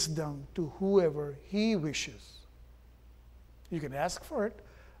wisdom to whoever He wishes. You can ask for it,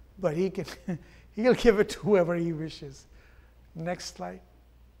 but He'll give it to whoever He wishes. Next slide.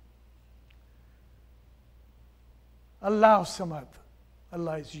 Allah Samad.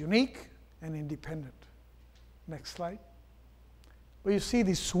 Allah is unique and independent. Next slide. Well, you see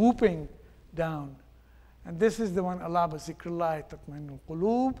the swooping down. And this is the one, Allah zikrullah tatma'innul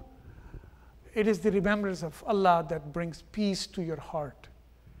qulub. It is the remembrance of Allah that brings peace to your heart.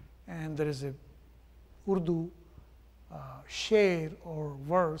 And there is a Urdu शेर or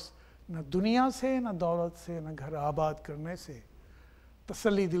verse, न दुनिया से न दौलत से न घर आबाद करने से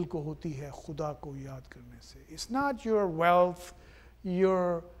तसल्ली दिल को होती है खुदा को याद करने से. It's not your wealth,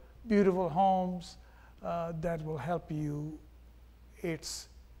 your beautiful homes that will help you. It's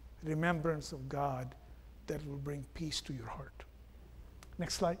remembrance of God that will bring peace to your heart.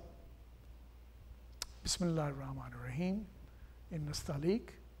 Next slide. Bismillah ar-Rahman ar-Rahim in Nastaliq,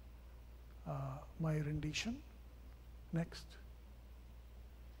 my rendition. Next.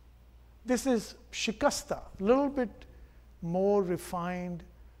 This is Shikasta, a little bit more refined,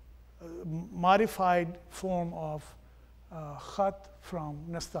 modified form of khat from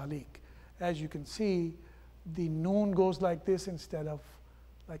Nastaliq. As you can see, the noon goes like this instead of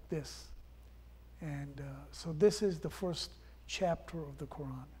like this. And so this is the first chapter of the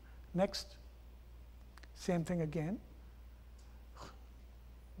Quran. Next. Same thing again.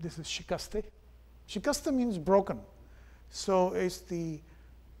 This is Shikaste. Shikasta means broken. So it's the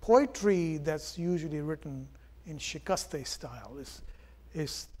poetry that's usually written in Shikaste style.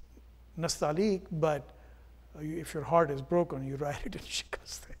 It's Nastaliq, but if your heart is broken, you write it in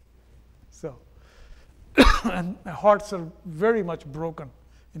Shikaste. So, and hearts are very much broken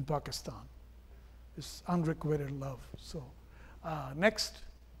in Pakistan. It's unrequited love. So, next.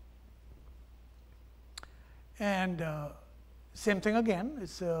 And same thing again.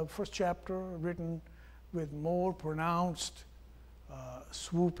 It's the first chapter written with more pronounced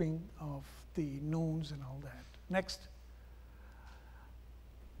swooping of the noons and all that. Next.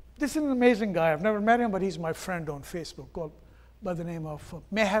 This is an amazing guy. I've never met him, but he's my friend on Facebook, called by the name of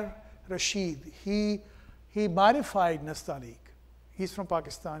Meher Rashid. He modified Nastaliq. He's from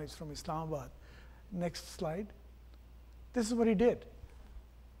Pakistan. He's from Islamabad. Next slide. This is what he did.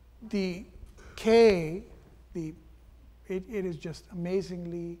 The K, it is just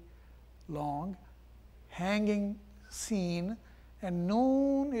amazingly long, hanging scene, and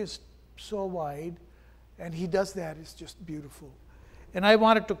noon is so wide, and he does that. It's just beautiful. And I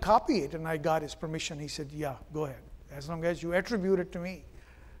wanted to copy it, and I got his permission. He said, yeah, go ahead. As long as you attribute it to me,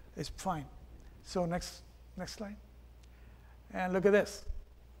 it's fine. So next slide. And look at this.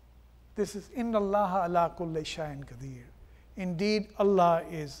 This is Inna Allah ala kulli shay'in qadir. Indeed, Allah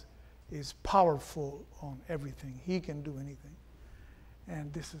is powerful on everything. He can do anything.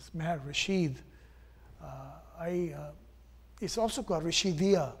 And this is Meher Rashid. It's also called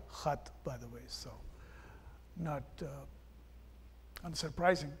Rashidiya Khat, by the way, so not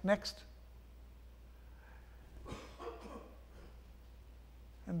unsurprising. Next.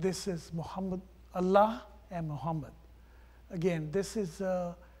 And this is Muhammad, Allah and Muhammad. Again, this is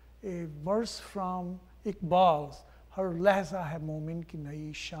a verse from Iqbal's Har lehza hai momin ki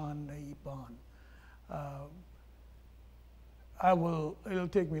nayi shan nayi ban. It'll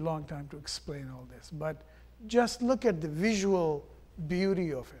take me a long time to explain all this, but just look at the visual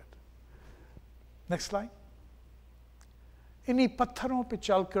beauty of it. Next slide. इन्हीं पत्थरों पे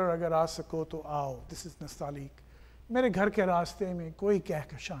चलकर अगर आ सको तो आओ. This is Nastaliq. मेरे घर के रास्ते में कोई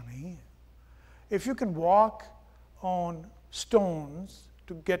कहकशां नहीं है. If you can walk on stones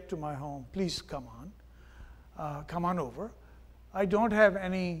to get to my home, please come on over. I don't have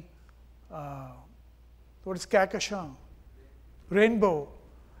any, what is Kahkashan? Rainbow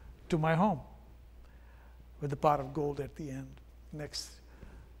to my home with a pot of gold at the end. Next.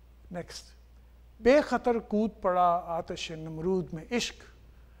 बेखतर कूद पड़ा आतिश नमरूद में इश्क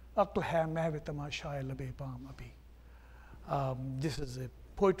अक्ल है महव तमाशाए लबे balm अभी. This is a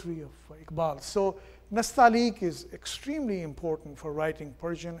poetry of Iqbal. So Nastaliq is extremely important for writing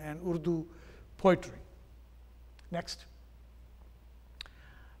Persian and Urdu poetry. Next.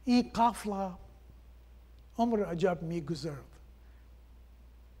 E qafla umr ajab mi guzard.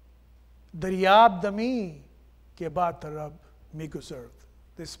 Daryab dami ke baad tarab mi guzard.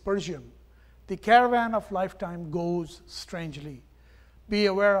 This Persian. The caravan of lifetime goes strangely. Be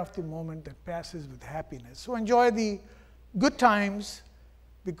aware of the moment that passes with happiness. So enjoy the good times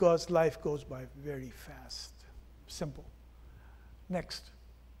because life goes by very fast. Simple. Next.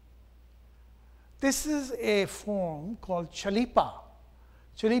 This is a form called chalipa.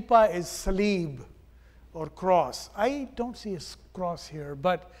 Chalipa is salib or cross. I don't see a cross here,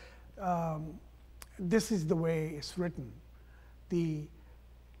 but this is the way it's written. The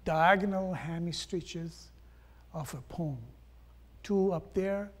diagonal hemistitches of a poem. 2 up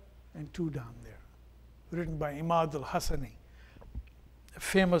there and 2 down there. Written by Imad al-Hassani, a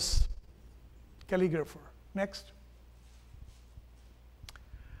famous calligrapher. Next.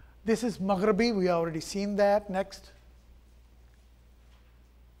 This is Maghribi, we already seen that. Next.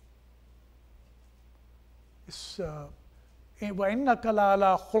 It's وَإِنَّكَ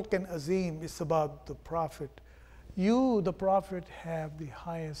لَعَلَىٰ خُلْقٍ عَظِيمٍ. It's about the Prophet. You, the Prophet, have the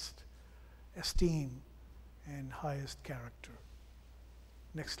highest esteem and highest character.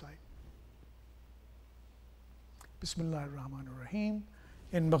 Next slide. Bismillah ar-Rahman ar-Rahim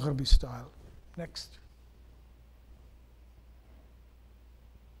in Maghribi style. Next.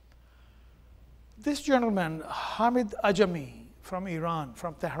 This gentleman, Hamid Ajami from Iran,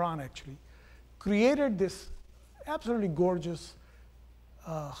 from Tehran actually, created this absolutely gorgeous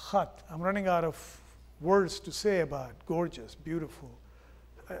khat. I'm running out of words to say about gorgeous, beautiful,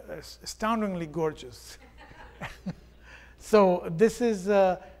 astoundingly gorgeous. So this is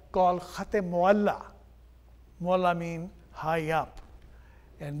called Khat Mualla. Mualla means high up.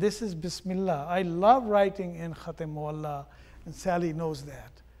 And this is Bismillah. I love writing in Khat Mualla, and Sally knows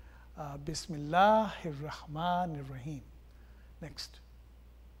that. Bismillah ar-Rahman ar-Rahim. Next.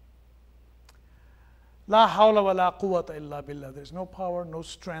 La hawla wa la quwwata illa billah. There's no power, no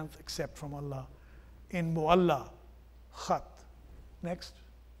strength except from Allah. In Mualla, Khat. Next.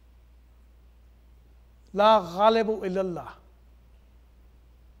 La ghalibu illallah.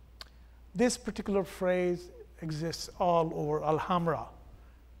 This particular phrase exists all over Al-Hamra.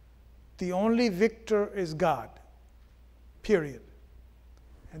 The only victor is God, period.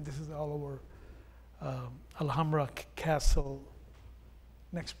 And this is all over Al-Hamra Castle.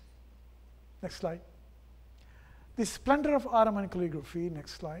 Next slide. The splendor of Ottoman calligraphy.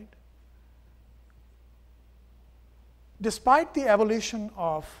 Next slide. Despite the abolition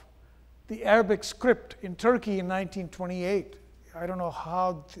of the Arabic script in Turkey in 1928, I don't know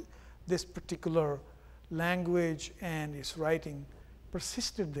how this particular language and its writing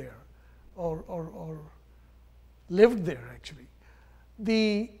persisted there or lived there actually.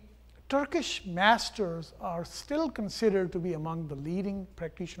 The Turkish masters are still considered to be among the leading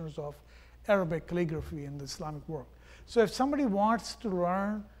practitioners of Arabic calligraphy in the Islamic world. So if somebody wants to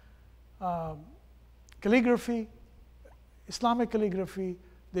learn calligraphy, Islamic calligraphy,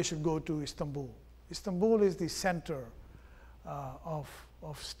 they should go to Istanbul. Istanbul is the center of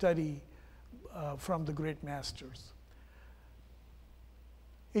study from the great masters.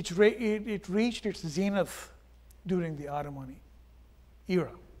 It reached its zenith during the Ottoman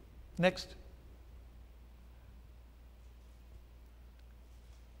era. Next.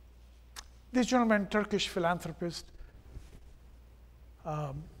 This gentleman, Turkish philanthropist,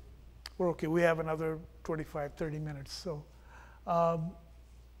 we're okay, we have another 25, 30 minutes.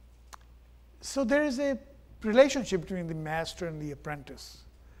 So there is a relationship between the master and the apprentice.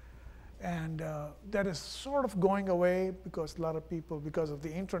 And that is sort of going away because a lot of people, because of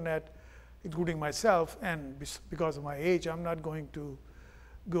the internet, including myself, and because of my age, I'm not going to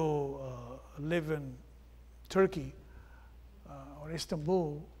go live in Turkey or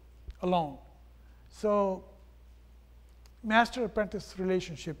Istanbul alone. So master-apprentice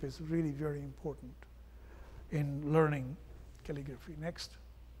relationship is really very important in learning calligraphy. Next.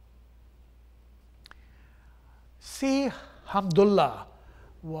 C. Hamdullah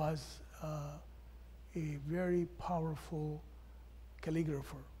was a very powerful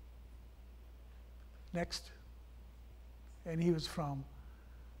calligrapher. Next. And he was from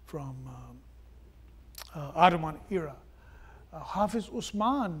Ottoman era. Hafiz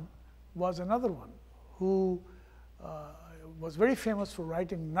Usman was another one who was very famous for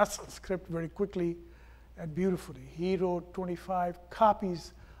writing Nasr script very quickly and beautifully. He wrote 25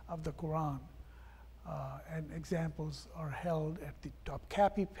 copies of the Quran, and examples are held at the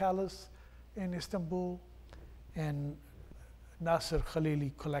Topkapi Palace in Istanbul and Nasr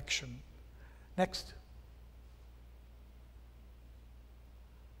Khalili collection. Next.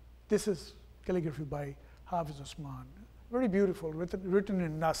 This is calligraphy by Hafiz Usman. Very beautiful, written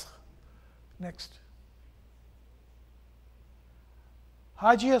in Nasr. Next.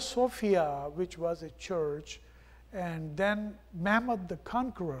 Hagia Sophia, which was a church, and then Mehmed the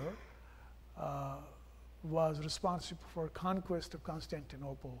Conqueror was responsible for conquest of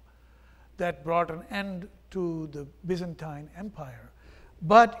Constantinople. That brought an end to the Byzantine Empire.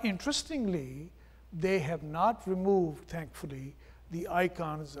 But interestingly, they have not removed, thankfully, the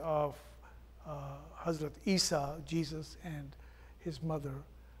icons of Hazrat Isa, Jesus, and his mother,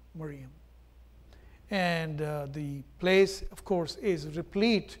 Maryam. And the place, of course, is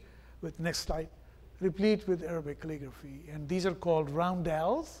replete with, next slide, replete with Arabic calligraphy. And these are called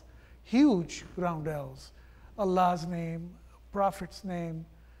roundels, huge roundels. Allah's name, Prophet's name,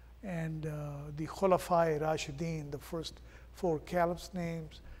 and the Khulafai Rashidin, the first 4 caliphs'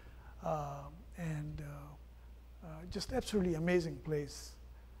 names, and just absolutely amazing place.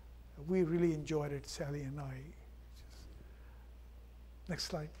 We really enjoyed it, Sally and I. Next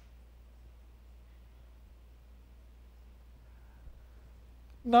slide.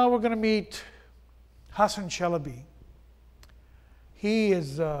 Now we're going to meet Hassan Chalabi. He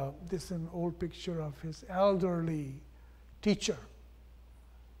is, this is an old picture of his elderly teacher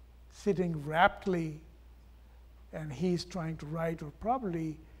sitting raptly, and he's trying to write, or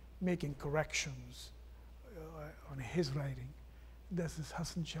probably making corrections on his writing. This is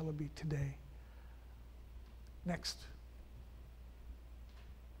Hassan Chalabi today. Next.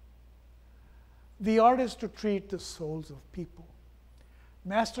 The art is to treat the souls of people.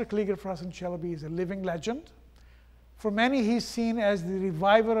 Master calligrapher Hassan Chalabi is a living legend. For many, he's seen as the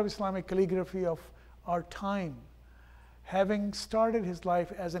reviver of Islamic calligraphy of our time. Having started his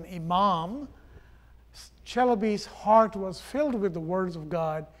life as an imam, Chalabi's heart was filled with the words of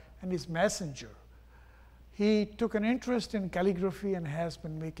God and his messenger. He took an interest in calligraphy and has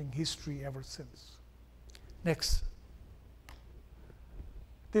been making history ever since. Next.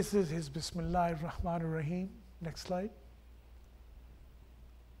 This is his Bismillah ar-Rahman ar-Rahim. Next slide.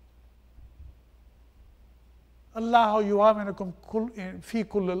 Allahu yu'aminukum fi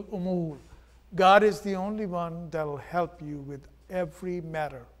kull al-umur. God is the only one that will help you with every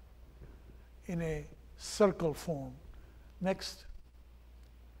matter in a circle form. Next.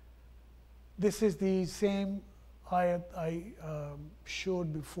 This is the same ayat I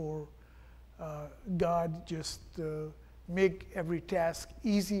showed before. God just make every task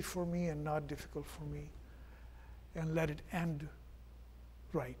easy for me and not difficult for me, and let it end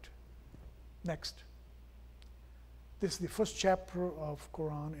right. Next. This is the first chapter of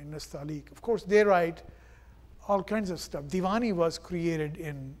Quran in Nastaliq. Of course, they write all kinds of stuff. Diwani was created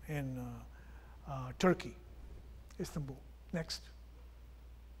in Turkey, Istanbul. Next.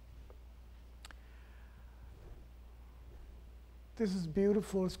 This is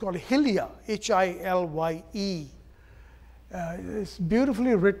beautiful. It's called Hilya, H-I-L-Y-E. It's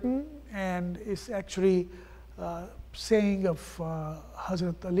beautifully written, and it's actually saying of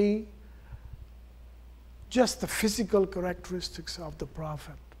Hazrat Ali, just the physical characteristics of the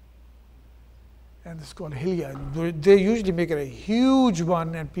Prophet. And it's called Hilya. They usually make it a huge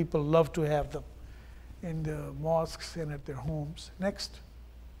one, and people love to have them in the mosques and at their homes. Next.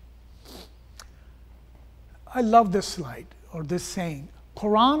 I love this slide, or this saying.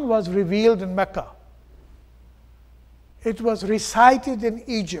 Quran was revealed in Mecca. It was recited in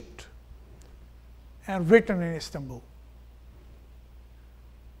Egypt and written in Istanbul.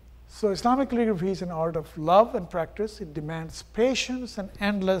 So Islamic calligraphy is an art of love and practice. It demands patience and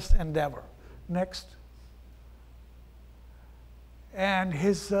endless endeavor. Next. And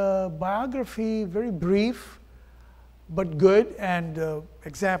his biography, very brief, but good, and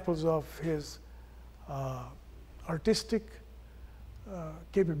examples of his artistic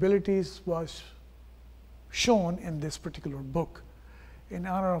capabilities was shown in this particular book in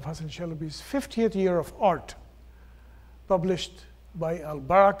honor of Hassan Chalabi's 50th year of art, published by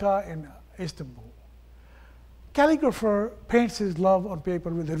Al-Baraka in Istanbul. Calligrapher paints his love on paper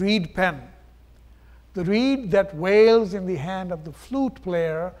with a reed pen. The reed that wails in the hand of the flute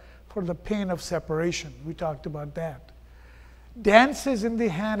player for the pain of separation. We talked about that. Dances in the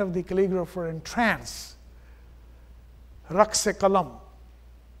hand of the calligrapher in trance. Raqs-e qalam.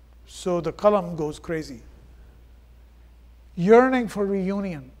 So the qalam goes crazy. Yearning for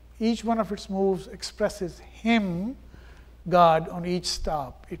reunion. Each one of its moves expresses him, God, on each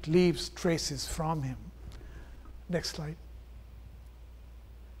stop. It leaves traces from him. Next slide.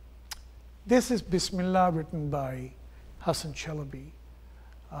 This is Bismillah, written by Hassan Chalabi.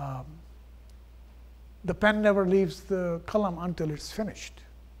 The pen never leaves the qalam until it's finished.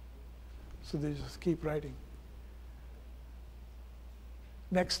 So they just keep writing.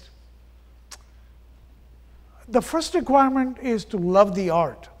 Next. The first requirement is to love the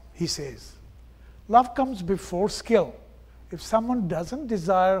art, he says. Love comes before skill. If someone doesn't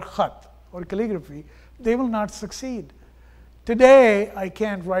desire khat or calligraphy, they will not succeed. Today, I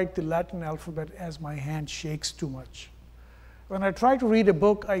can't write the Latin alphabet as my hand shakes too much. When I try to read a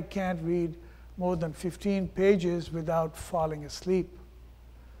book, I can't read more than 15 pages without falling asleep.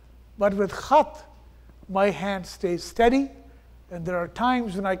 But with khat, my hand stays steady, and there are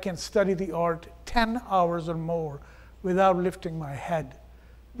times when I can study the art 10 hours or more without lifting my head,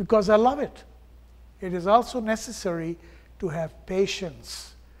 because I love it. It is also necessary to have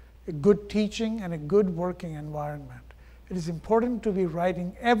patience, a good teaching, and a good working environment. It is important to be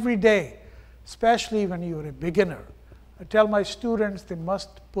writing every day, especially when you're a beginner. I tell my students they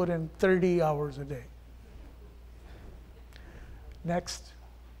must put in 30 hours a day. Next.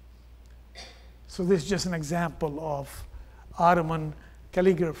 So this is just an example of Ottoman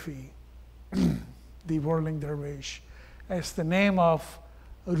calligraphy, the whirling dervish. It's the name of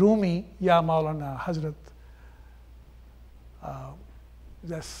Rumi, Ya Maulana Hazrat.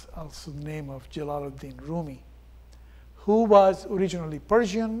 That's also the name of Jalaluddin Rumi, who was originally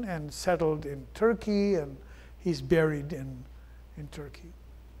Persian and settled in Turkey, and he's buried in Turkey.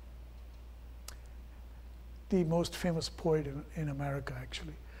 The most famous poet in America,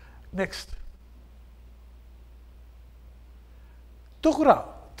 actually. Next. Tughra.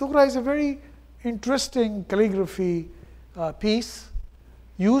 Tughra is a very interesting calligraphy piece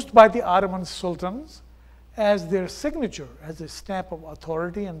used by the Ottoman sultans as their signature, as a stamp of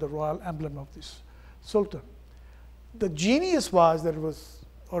authority and the royal emblem of this sultan. The genius was that it was,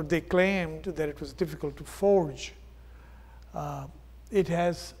 or they claimed that it was difficult to forge. It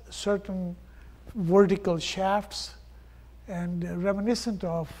has certain vertical shafts and reminiscent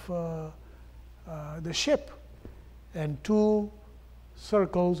of the ship, and two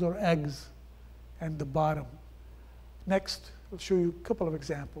circles or eggs and the bottom. Next, I'll show you a couple of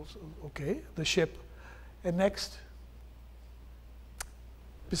examples. Okay, the ship. And next,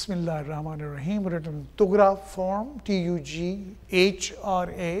 Bismillah ar-Rahman ar-Rahim, written in Tughra form, Tughra.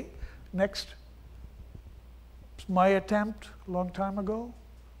 Next, my attempt a long time ago.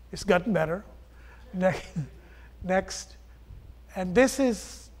 It's gotten better. Next, and this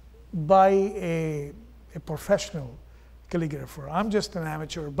is by a professional calligrapher. I'm just an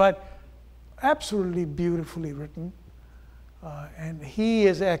amateur, but absolutely beautifully written. And he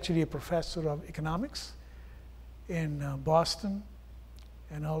is actually a professor of economics in Boston,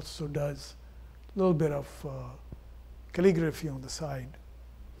 and also does a little bit of calligraphy on the side.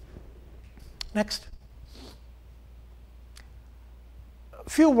 Next. A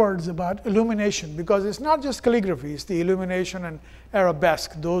few words about illumination, because it's not just calligraphy, it's the illumination and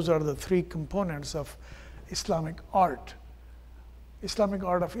arabesque. Those are the three components of Islamic art. Islamic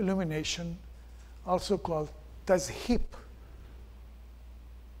art of illumination, also called tazhib,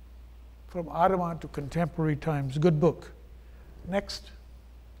 from Ottoman to contemporary times. Good book. Next.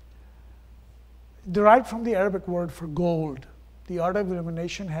 Derived from the Arabic word for gold, the art of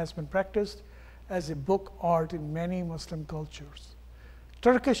illumination has been practiced as a book art in many Muslim cultures.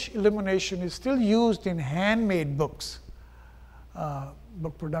 Turkish illumination is still used in handmade books,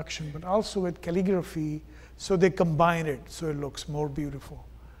 book production, but also with calligraphy, so they combine it so it looks more beautiful,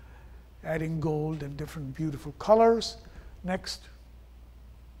 adding gold and different beautiful colors. Next.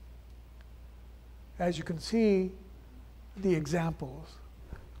 As you can see, the examples.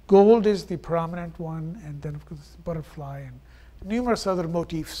 Gold is the prominent one, and then of course butterfly and numerous other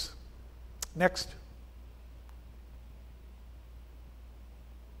motifs. Next.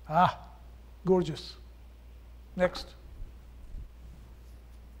 Ah, gorgeous. Next.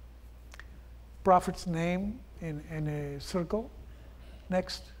 Prophet's name in a circle.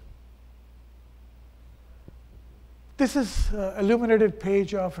 Next. This is an illuminated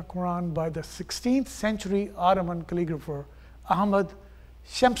page of a Quran by the 16th century Ottoman calligrapher Ahmad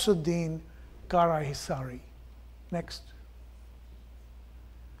Shamsuddin Karahisari. Next.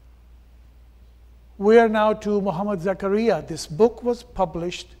 We are now to Muhammad Zakaria. This book was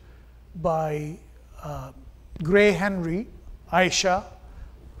published by Gray Henry, Aisha,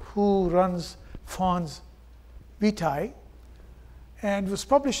 who runs Fons Vitae, and it was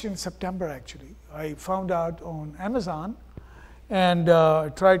published in September actually. I found out on Amazon and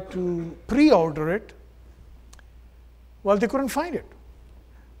tried to pre-order it. Well, they couldn't find it.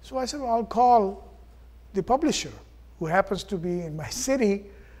 So I said, well, I'll call the publisher, who happens to be in my city.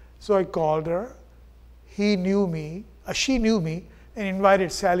 So I called her. He knew me, she knew me, and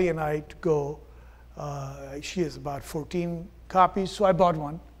invited Sally and I to go. She has about 14 copies, so I bought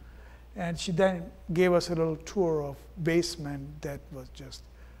one. And she then gave us a little tour of basement that was just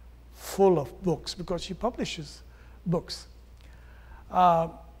full of books, because she publishes books.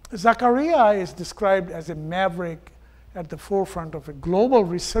 Zakaria is described as a maverick at the forefront of a global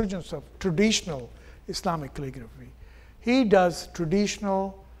resurgence of traditional Islamic calligraphy. He does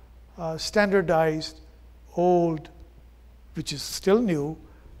traditional, standardized, old, which is still new,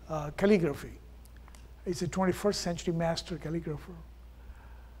 calligraphy. He's a 21st century master calligrapher.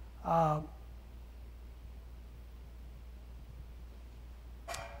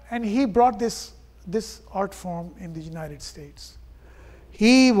 And he brought this art form in the United States.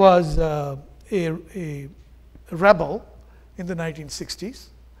 He was a rebel in the 1960s,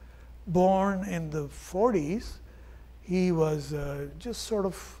 born in the 40s. He was just sort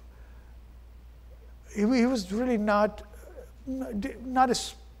of, he was really not a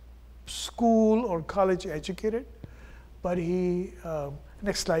school or college educated, but he,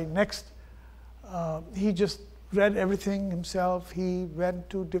 next slide, next, he just read everything himself. He went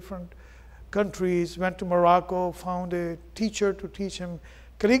to different countries, went to Morocco, found a teacher to teach him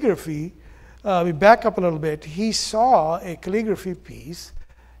calligraphy. We back up a little bit. He saw a calligraphy piece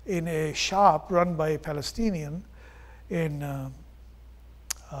in a shop run by a Palestinian in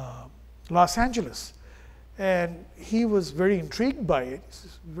Los Angeles. And he was very intrigued by it. This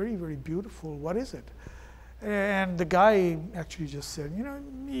is very, very beautiful. What is it? And the guy actually just said, you know,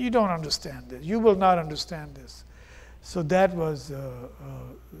 you don't understand this. You will not understand this. So that was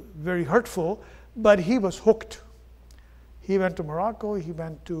very hurtful, but he was hooked. He went to Morocco. He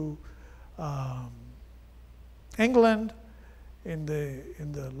went to England in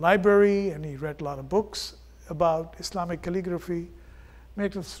the library, and he read a lot of books about Islamic calligraphy.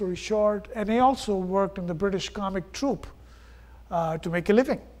 Make the story short, and he also worked in the British comic troupe to make a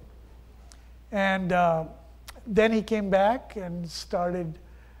living. And then he came back and started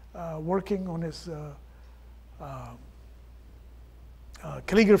working on his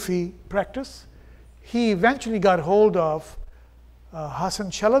calligraphy practice. He eventually got hold of Hassan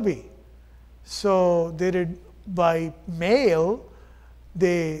Chalabi. So they did, by mail,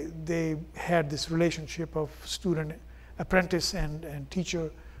 they had this relationship of student, apprentice and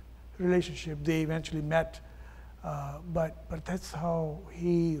teacher relationship. They eventually met, but that's how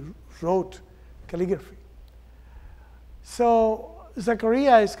he wrote calligraphy. So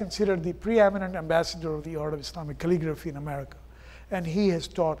Zakaria is considered the preeminent ambassador of the art of Islamic calligraphy in America, and he has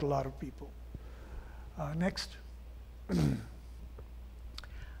taught a lot of people. Next.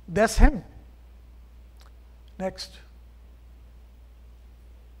 That's him. Next.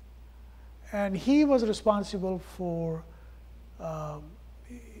 And he was responsible for,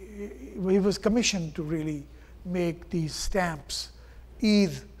 he was commissioned to really make these stamps,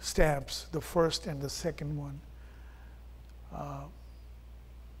 Eid stamps, the first and the second one.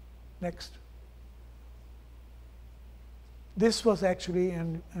 Next. This was actually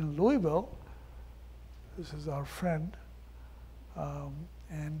in Louisville. This is our friend.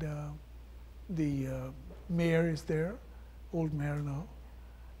 And the mayor is there, old mayor now.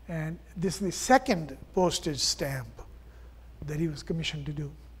 And this is the second postage stamp that he was commissioned to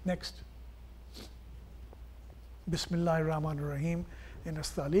do. Next. Bismillahir Rahmanir Rahim in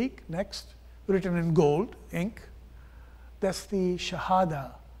Astalik. Next. Written in gold, ink. That's the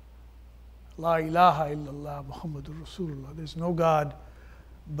Shahada. La ilaha illallah Muhammadur Rasulullah. There's no God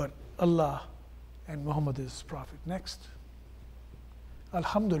but Allah, and Muhammad is his prophet. Next.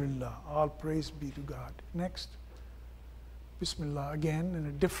 Alhamdulillah, all praise be to God. Next. Bismillah, again in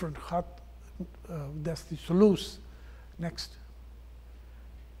a different khat, that's the sulus. Next.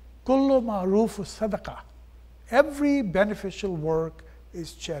 Kullu ma'rufu sadaqah. Every beneficial work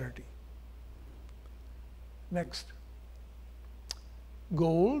is charity. Next.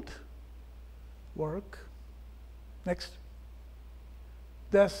 Gold work. Next.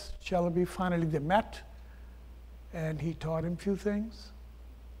 Thus Chalabi, finally they met, and he taught him a few things.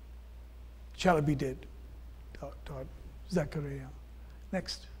 Chalabi did, taught Zakaria.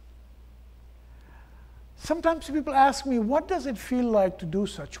 Next. Sometimes people ask me, what does it feel like to do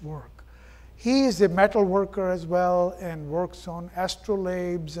such work? He is a metal worker as well and works on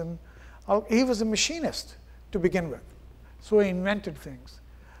astrolabes and He was a machinist to begin with, so he invented things.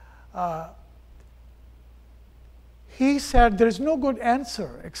 He said there is no good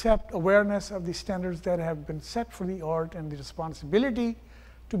answer except awareness of the standards that have been set for the art and the responsibility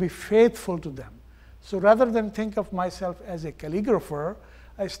to be faithful to them. So rather than think of myself as a calligrapher,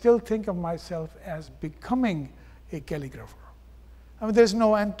 I still think of myself as becoming a calligrapher. I mean, there's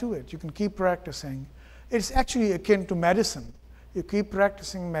no end to it. You can keep practicing. It's actually akin to medicine. You keep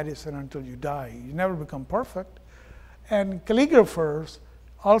practicing medicine until you die. You never become perfect. And calligraphers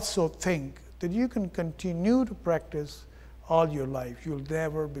also think that you can continue to practice all your life. You'll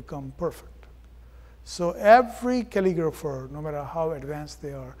never become perfect. So every calligrapher, no matter how advanced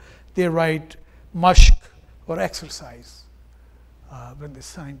they are, they write mushk or exercise when they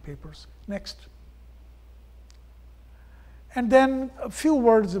sign papers. Next. And then a few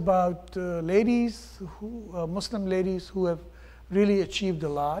words about ladies, Muslim ladies who have really achieved a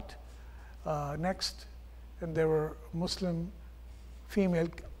lot. Next. And there were Muslim female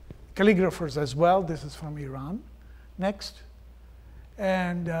calligraphers as well. This is from Iran. Next.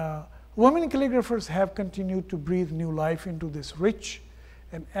 And women calligraphers have continued to breathe new life into this rich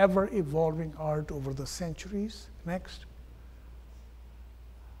and ever-evolving art over the centuries. Next.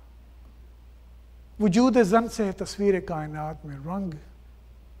 वजूद ज़न से है तस्वीर कायनात में रंग.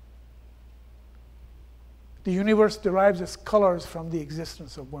 The universe derives its colors from the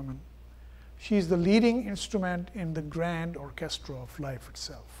existence of women. She is the leading instrument in the grand orchestra of life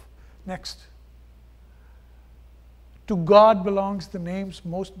itself. Next. To God belongs the names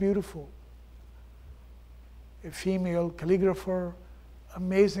most beautiful. A female calligrapher,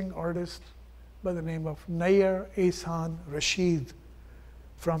 amazing artist by the name of Nayar Ehsan Rashid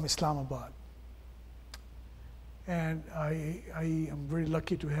from Islamabad. And I am very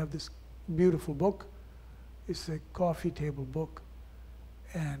lucky to have this beautiful book. It's a coffee table book.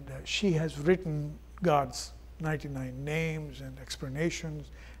 And she has written God's 99 names and explanations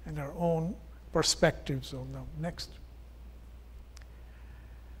and her own perspectives on them. Next.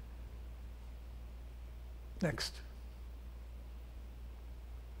 Next.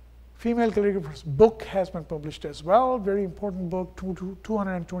 Female calligrapher's book has been published as well. Very important book,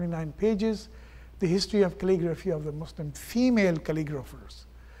 229 pages. The History of Calligraphy of the Muslim Female Calligraphers.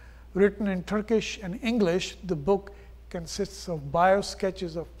 Written in Turkish and English, the book consists of bio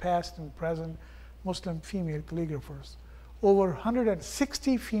sketches of past and present Muslim female calligraphers. Over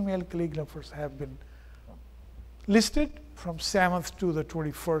 160 female calligraphers have been listed from 7th to the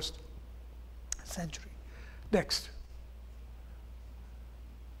 21st century. Next.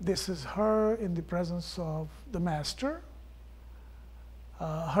 This is her in the presence of the master.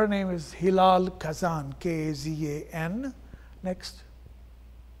 Her name is Hilal Kazan, K-A-Z-A-N. Next.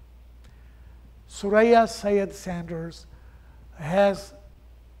 Suraya Syed Sanders has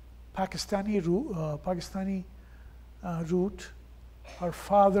Pakistani root. Her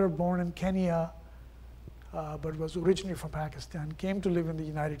father, born in Kenya, but was originally from Pakistan, came to live in the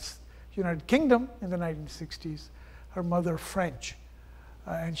United Kingdom in the 1960s. Her mother, French,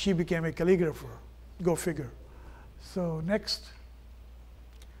 and she became a calligrapher. Go figure. So next.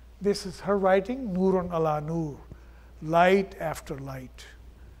 This is her writing, Nurun ala Nur, light after light.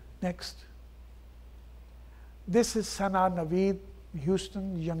 Next. This is Sana Naveed,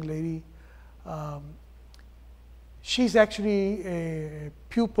 Houston, young lady. She's actually a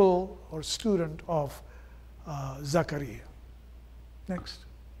pupil or student of Zakaria. Next.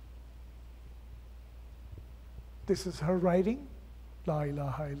 This is her writing, La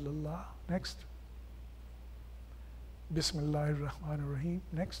ilaha illallah. Next. Bismillahir Rahmanir Rahim.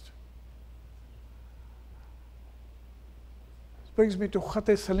 Next. This brings me to Khat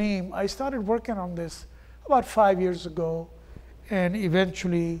SALEEM. I started working on this about 5 years ago and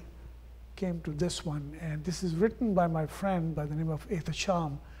eventually came to this one. And this is written by my friend by the name of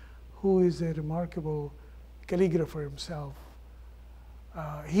Ehtisham, who is a remarkable calligrapher himself.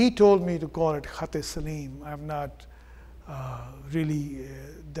 He told me to call it Khat SALEEM. I'm not really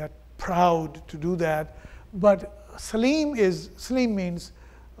that proud to do that. But Salim means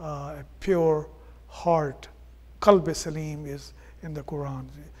pure heart. Qalb Salim is in the Quran.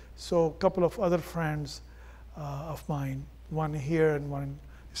 So a couple of other friends of mine, one here and one in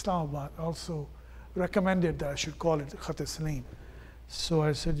Islamabad, also recommended that I should call it Khat SALEEM. So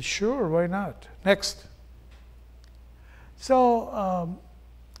I said, sure, why not? Next. So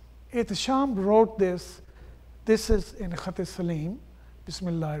Ehtisham wrote this. This is in Khat SALEEM,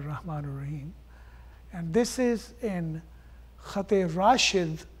 Bismillahir Rahmanir Rahim. And this is in Khat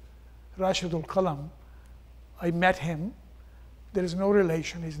Rashid al-Qalam. I met him. There is no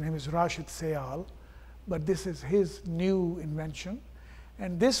relation. His name is Rashid SEYAL. But this is his new invention.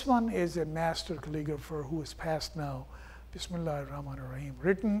 And this one is a master calligrapher who is passed now, Bismillah ar-Rahman ar-Rahim,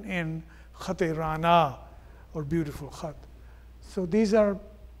 written in Khat-e-Rana, or beautiful khat. So these are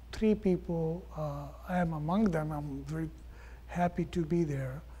 3 people. I am among them. I'm very happy to be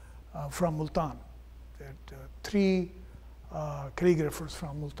there from Multan. 3 calligraphers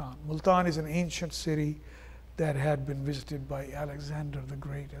from Multan. Multan is an ancient city that had been visited by Alexander the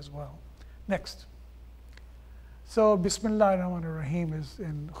Great as well. Next. So Bismillah ar-Rahman ar-Rahim is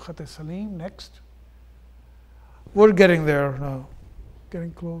in Khat-e-SALEEM. Next. We're getting there now,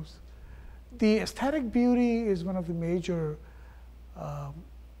 getting close. The aesthetic beauty is one of the major,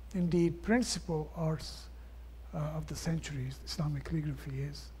 indeed, principal arts of the centuries. Islamic calligraphy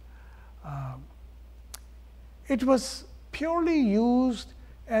is. It was purely used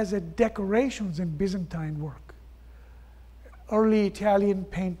as a decorations in Byzantine work, early Italian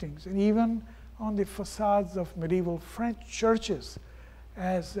paintings, and even on the facades of medieval French churches,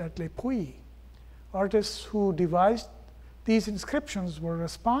 as at Le Puy. Artists who devised these inscriptions were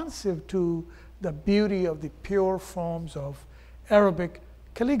responsive to the beauty of the pure forms of Arabic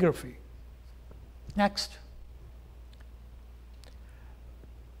calligraphy. Next.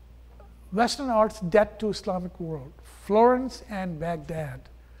 Western art's debt to Islamic world, Florence and Baghdad.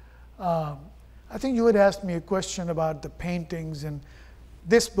 I think you had asked me a question about the paintings, and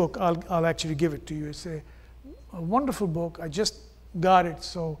this book, I'll actually give it to you. It's a wonderful book. I just got it.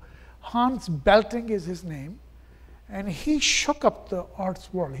 So Hans Belting is his name, and he shook up the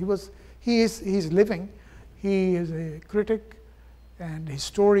arts world. He's living. He is a critic and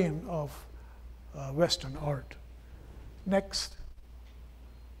historian of Western art. Next.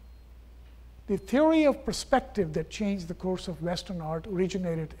 The theory of perspective that changed the course of Western art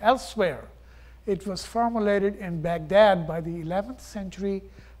originated elsewhere. It was formulated in Baghdad by the 11th century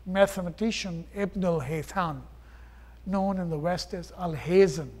mathematician Ibn al-Haytham, known in the West as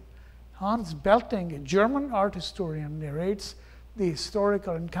Alhazen. Hans Belting, a German art historian, narrates the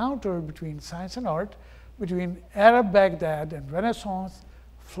historical encounter between science and art, between Arab Baghdad and Renaissance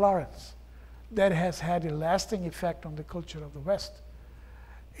Florence, that has had a lasting effect on the culture of the West.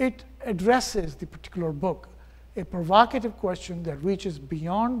 It addresses, the particular book, a provocative question that reaches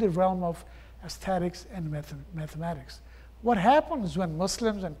beyond the realm of aesthetics and mathematics. What happens when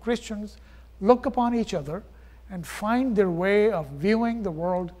Muslims and Christians look upon each other and find their way of viewing the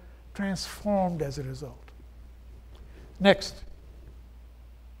world transformed as a result? Next.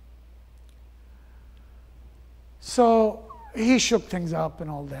 So he shook things up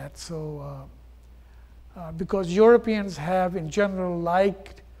and all that. So because Europeans have in general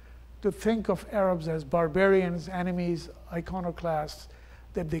liked to think of Arabs as barbarians, enemies, iconoclasts,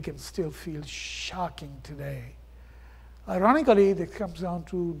 that they can still feel shocking today. Ironically, this comes down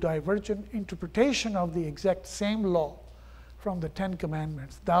to divergent interpretation of the exact same law from the 10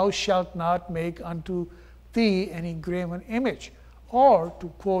 Commandments. Thou shalt not make unto thee any graven image, or to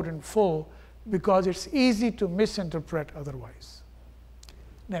quote in full, because it's easy to misinterpret otherwise.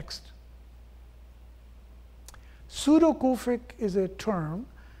 Next. Pseudo-Kufic is a term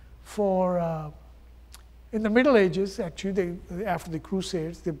for, in the Middle Ages, actually, after the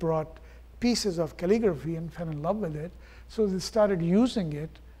Crusades, they brought pieces of calligraphy and fell in love with it. So they started using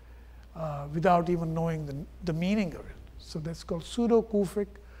it without even knowing the meaning of it. So that's called pseudo-Kufic,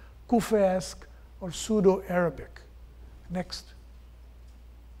 Kufi-esque, or pseudo-Arabic. Next.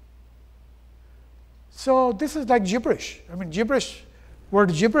 So this is like gibberish. I mean, gibberish,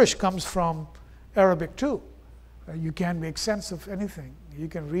 word gibberish comes from Arabic too. You can't make sense of anything. You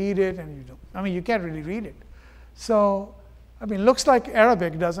can read it and you don't. I mean, you can't really read it. So, I mean, it looks like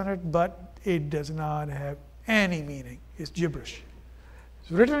Arabic, doesn't it? But it does not have any meaning. It's gibberish.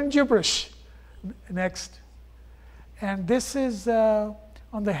 It's written in gibberish. Next. And this is on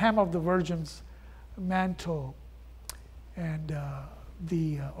the hem of the Virgin's mantle. And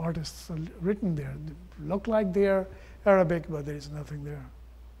the artists are written there. They look like they're Arabic, but there is nothing there.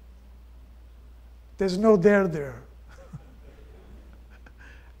 There's no there.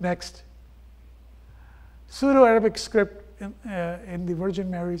 Next. Pseudo-Arabic script in the Virgin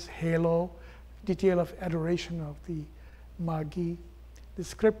Mary's halo, detail of adoration of the Magi. The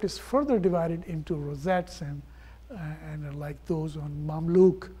script is further divided into rosettes and like those on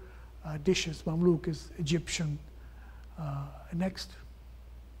Mamluk dishes. Mamluk is Egyptian. Next.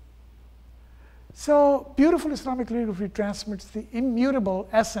 So beautiful Islamic calligraphy transmits the immutable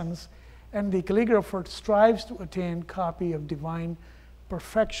essence, and the calligrapher strives to attain copy of divine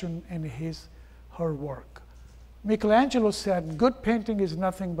perfection in her work. Michelangelo said, good painting is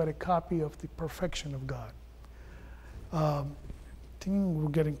nothing but a copy of the perfection of God. I think we're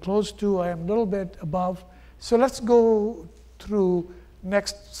getting close to, I am a little bit above. So let's go through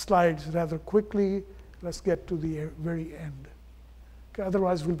Next slides rather quickly. Let's get to the very end. Okay,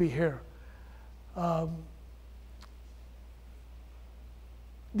 otherwise, we'll be here.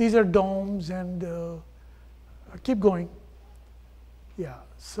 These are domes, and keep going. Yeah,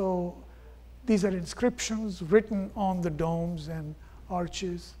 so these are inscriptions written on the domes and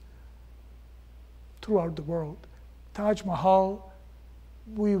arches throughout the world. Taj Mahal,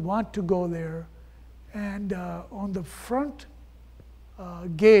 we want to go there. And on the front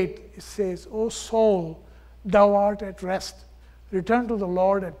gate, it says, "O soul, thou art at rest. Return to the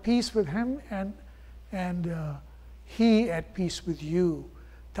Lord at peace with him, and he at peace with you."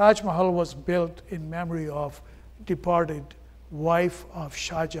 Taj Mahal was built in memory of departed wife of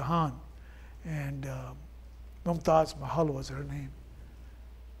Shah Jahan, and Mumtaz Mahal was her name.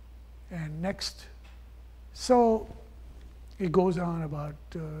 And next, so it goes on about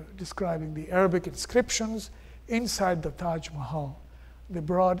describing the Arabic inscriptions inside the Taj Mahal. They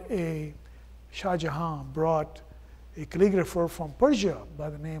brought Shah Jahan brought a calligrapher from Persia by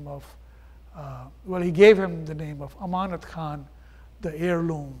the name of, he gave him the name of Amanat Khan, the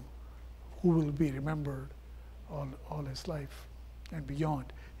heirloom, who will be remembered all his life and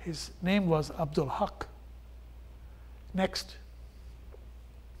beyond. His name was Abdul Haq. Next.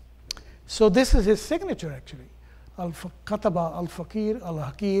 So this is his signature, actually. Kataba al-Fakir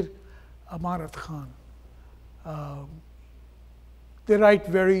al-Hakir Amanat Khan. They write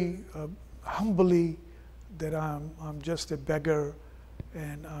very humbly that I'm just a beggar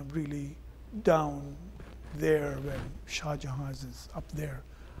and I'm really down there when Shah Jahan is up there.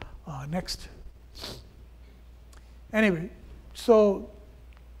 Next. Anyway, so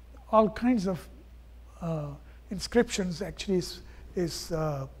all kinds of inscriptions actually is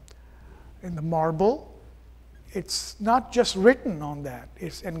in the marble. It's not just written on that,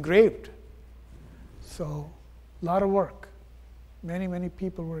 it's engraved. So a lot of work. Many, many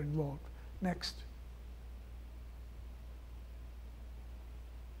people were involved. Next.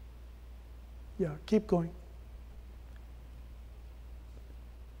 Yeah, keep going.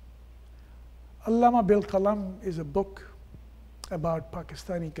 Allama Bil Qalam is a book about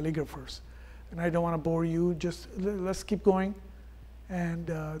Pakistani calligraphers. And I don't want to bore you, just let's keep going.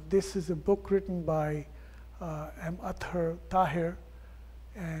 And this is a book written by M. Athar Tahir,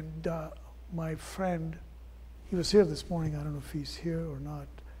 and my friend, he was here this morning, I don't know if he's here or not.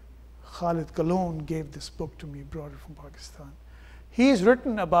 Khalid Kaloon gave this book to me, brought it from Pakistan. He's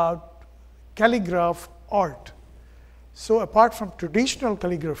written about calligraph art. So apart from traditional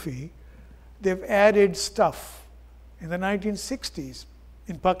calligraphy, they've added stuff. In the 1960s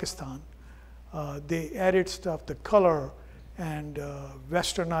in Pakistan, they added stuff, the color and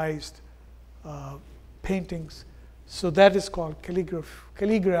westernized paintings. So that is called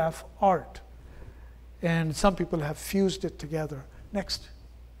calligraph art. And some people have fused it together. Next.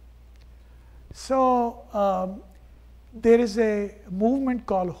 So there is a movement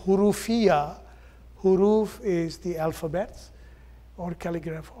called Hurufiya. Huruf is the alphabets or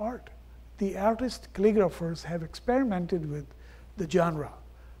calligraph art. The artist calligraphers have experimented with the genre.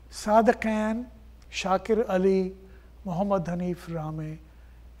 Sada Khan, Shakir Ali, Muhammad Hanif Rame,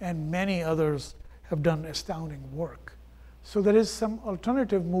 and many others have done astounding work. So there is some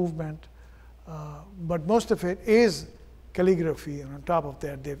alternative movement, but most of it is calligraphy, and on top of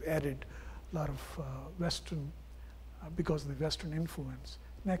that, they've added a lot of Western, because of the Western influence.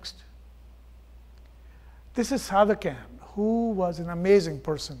 Next. This is Sada Khan, who was an amazing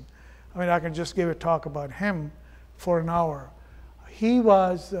person. I mean, I can just give a talk about him for an hour. He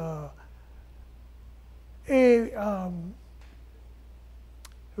was a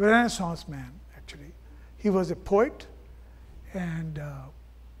Renaissance man, actually. He was a poet, and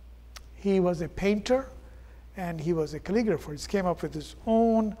he was a painter, and he was a calligrapher. He came up with his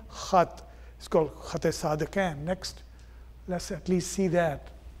own khat. It's called Khat-e Sada Khan. Next, let's at least see that.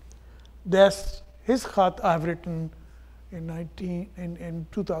 That's his khat I've written in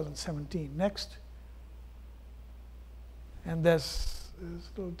 2017. Next. And that's it's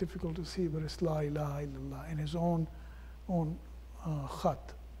a little difficult to see, but it's La ilaha illallah in his own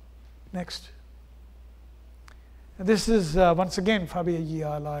khat. Next. And this is once again Fabiyi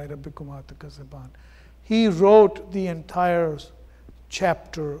alai Rabbikum Atakazaban. He wrote the entire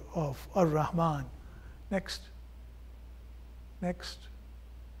chapter of Ar-Rahman. Next. Next.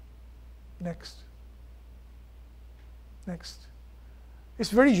 Next. Next. It's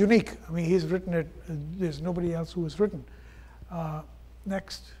very unique. I mean, he's written it. There's nobody else who has written.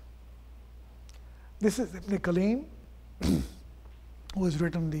 Next. This is Ibn Kaleem, who has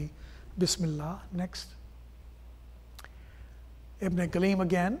written the Bismillah. Next. Ibn Kaleem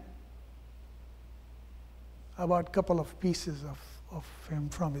again, about a couple of pieces of him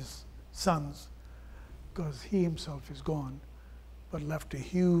from his sons, because he himself is gone, but left a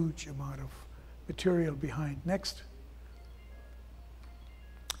huge amount of material behind. Next.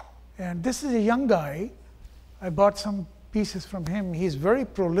 And this is a young guy. I bought some pieces from him. He's very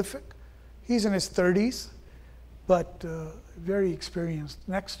prolific. He's in his 30s, but very experienced.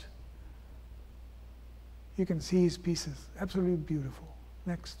 Next. You can see his pieces. Absolutely beautiful.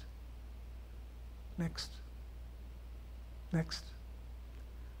 Next. Next. Next.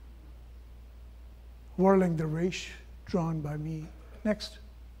 Whirling Dervish, drawn by me. Next.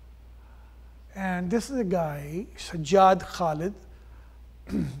 And this is a guy, Sajjad Khalid.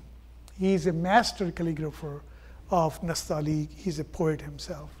 He's a master calligrapher of Nastaliq. He's a poet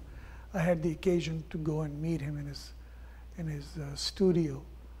himself. I had the occasion to go and meet him in his studio.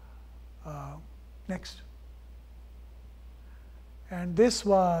 Next. And this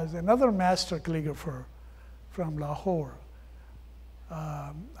was another master calligrapher from Lahore.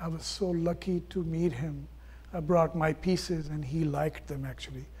 I was so lucky to meet him. I brought my pieces and he liked them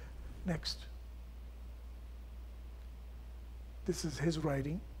actually. Next. This is his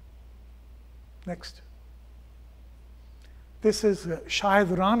writing. Next. This is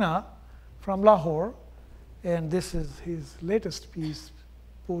Shahid Rana from Lahore, and this is his latest piece,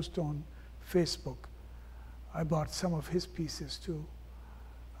 post on Facebook. I bought some of his pieces too.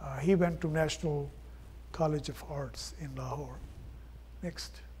 He went to National College of Arts in Lahore.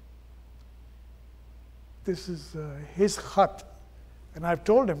 Next. This is his khat, and I've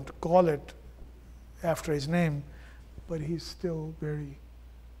told him to call it after his name, but he's still very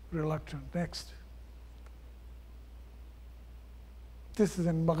reluctant. Next. This is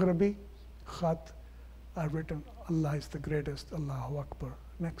in Maghrabi khat. I've written, Allah is the greatest, Allahu Akbar.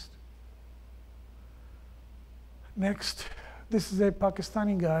 Next. Next. This is a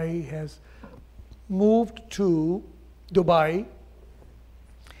Pakistani guy. He has moved to Dubai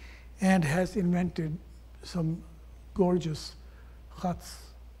and has invented some gorgeous khats,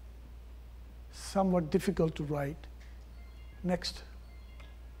 somewhat difficult to write. Next.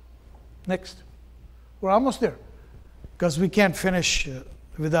 Next. We're almost there, because we can't finish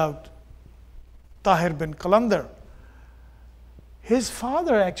without Tahir bin Qalandar. His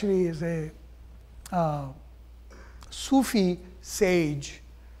father actually is a Sufi sage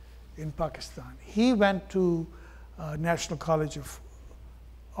in Pakistan. He went to National College of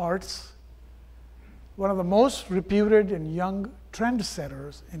Arts, one of the most reputed and young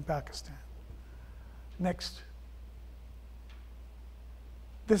trendsetters in Pakistan. Next.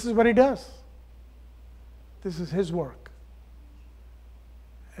 This is what he does. This is his work.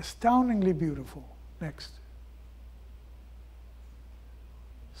 Astoundingly beautiful. Next.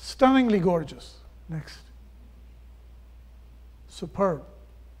 Stunningly gorgeous. Next. Superb.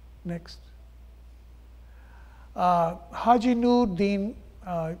 Next. Haji Nuruddin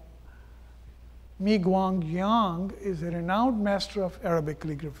Mi Guang Yang is a renowned master of Arabic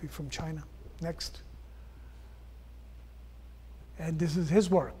calligraphy from China. Next. And this is his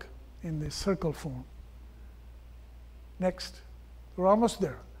work in the circle form. Next. We're almost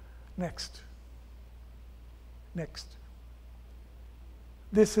there. Next. Next.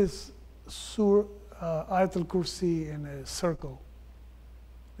 This is Ayatul Kursi in a circle.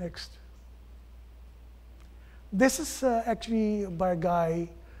 Next. This is actually by a guy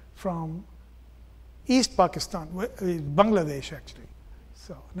from East Pakistan, Bangladesh actually.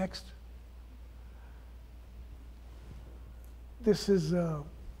 So, next. This is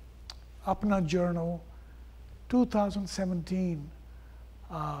Apna Journal, 2017.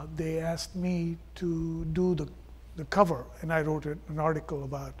 They asked me to do the cover, and I wrote an article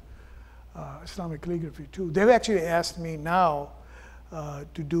about Islamic calligraphy too. They've actually asked me now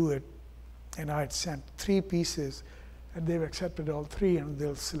to do it, and I had sent 3 pieces, and they've accepted all 3, and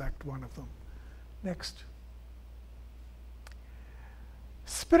they'll select one of them. Next.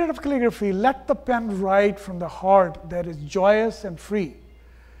 Spirit of calligraphy, let the pen write from the heart that is joyous and free.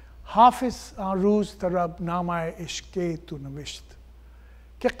 Hafiz Aruz tarab namai ishke tu navisht.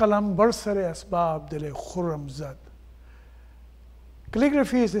 Ke qalam barsare asbab dile khurram zad.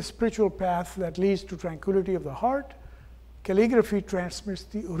 Calligraphy is a spiritual path that leads to tranquility of the heart. Calligraphy transmits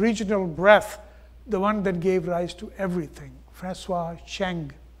the original breath, the one that gave rise to everything. Francois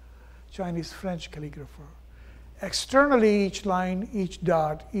Cheng, Chinese-French calligrapher. Externally, each line, each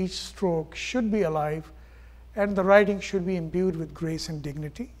dot, each stroke should be alive, and the writing should be imbued with grace and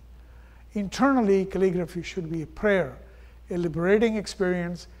dignity. Internally, calligraphy should be a prayer, a liberating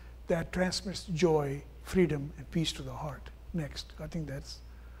experience that transmits joy, freedom, and peace to the heart. Next. I think that's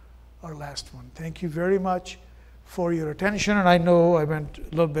our last one. Thank you very much for your attention, and I know I went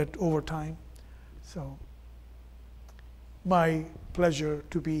a little bit over time. So my pleasure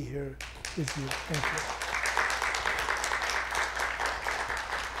to be here with you. Thank you.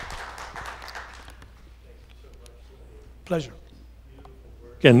 Pleasure.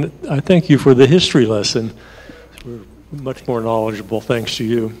 And I thank you for the history lesson. We're much more knowledgeable thanks to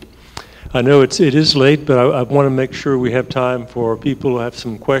you. I know it is late, but I want to make sure we have time for people who have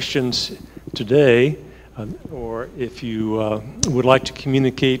some questions today, or if you would like to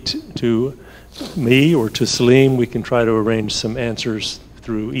communicate to me or to SALEEM, we can try to arrange some answers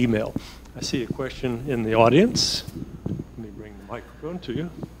through email. I see a question in the audience. Let me bring the microphone to you.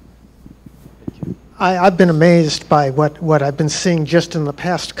 Thank you. I've been amazed by what I've been seeing just in the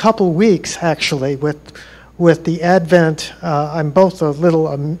past couple weeks, actually, with the advent. I'm both a little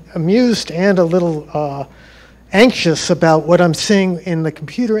amused and a little anxious about what I'm seeing in the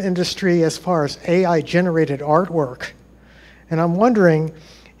computer industry as far as AI-generated artwork. And I'm wondering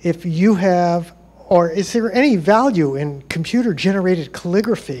if you have, or is there any value in computer-generated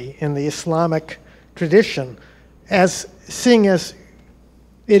calligraphy in the Islamic tradition, as seeing as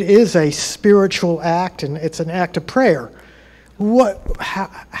it is a spiritual act and it's an act of prayer?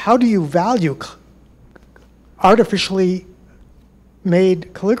 How do you value artificially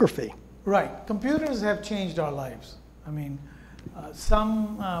made calligraphy? Right. Computers have changed our lives. I mean,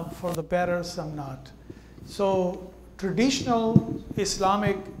 some for the better, some not. So traditional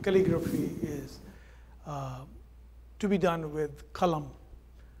Islamic calligraphy is to be done with qalam,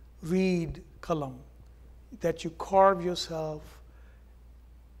 reed qalam, that you carve yourself.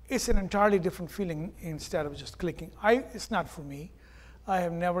 It's an entirely different feeling instead of just clicking. It's not for me. I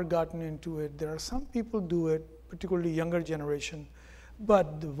have never gotten into it. There are some people do it, particularly younger generation,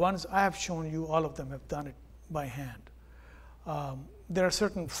 but the ones I have shown you, all of them have done it by hand. There are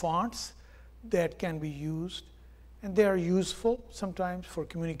certain fonts that can be used, and they are useful sometimes for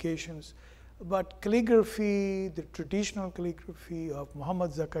communications. But calligraphy, the traditional calligraphy of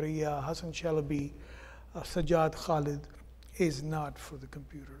Muhammad Zakaria, Hassan Chalabi, Sajjad Khalid, is not for the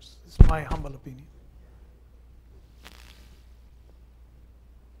computers. It's my humble opinion.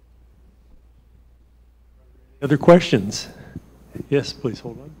 Other questions? Yes, please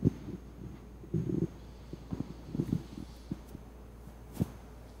hold on.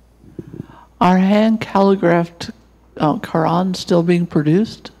 Are hand calligraphed Qurans still being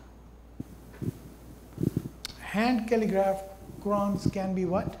produced? Hand calligraphed Qurans can be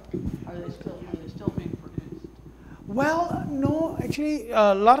what? Are they still being produced? Well, no, actually,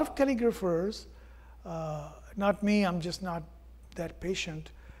 a lot of calligraphers, not me, I'm just not that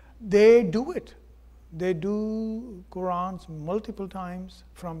patient, they do it. They do Qurans multiple times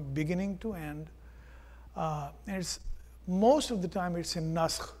from beginning to end. And it's most of the time it's in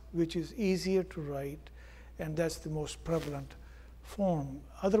naskh, which is easier to write, and that's the most prevalent form.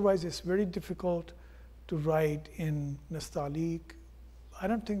 Otherwise, it's very difficult to write in nastaliq. I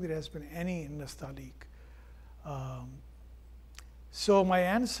don't think there has been any in nastaliq. So my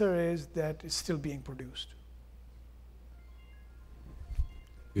answer is that it's still being produced.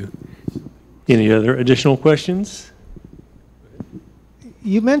 Yeah. Any other additional questions?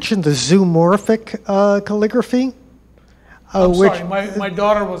 You mentioned the zoomorphic calligraphy. I'm sorry, my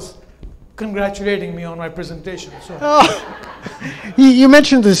daughter was congratulating me on my presentation. So. You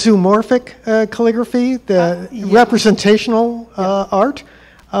mentioned the zoomorphic calligraphy, the representational art.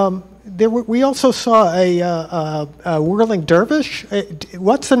 We also saw a whirling dervish.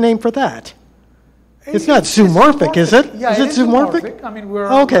 What's the name for that? It's not zoomorphic, is it? Yeah, is it zoomorphic? I mean,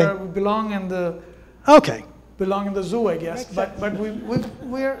 we belong in the belong in the zoo, I guess. But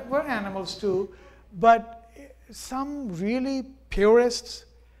we're animals too. But some really purists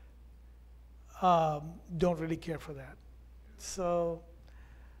don't really care for that. So,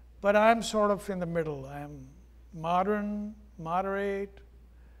 but I'm sort of in the middle. I'm modern, moderate,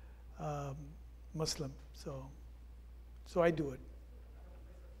 Muslim. So I do it.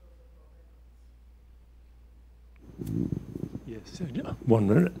 Yes, 1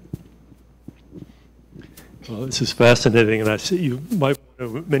 minute. Well, this is fascinating, and I see you might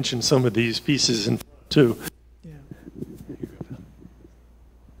want to mention some of these pieces in too. Yeah.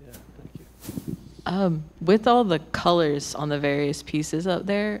 Yeah, thank you. With all the colors on the various pieces up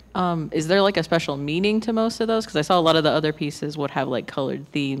there, is there like a special meaning to most of those? Because I saw a lot of the other pieces would have like colored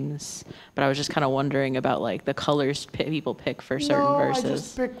themes, but I was just kind of wondering about like the colors people pick for certain verses. I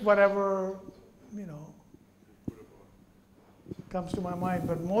just pick whatever, comes to my mind.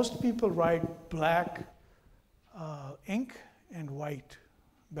 But most people write black ink and white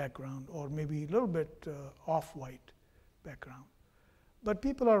background, or maybe a little bit off-white background. But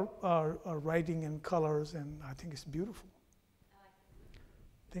people are writing in colors, and I think it's beautiful.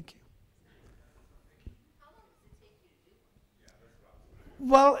 Thank you.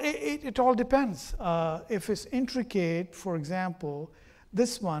 Well, it all depends. If it's intricate, for example,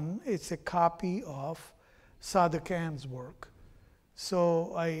 this one, it's a copy of Sadiq Khan's work.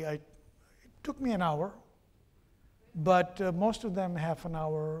 So it took me an hour, but most of them half an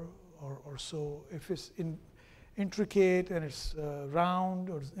hour or so. If it's intricate and it's round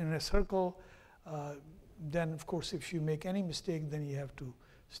or in a circle, then of course if you make any mistake, then you have to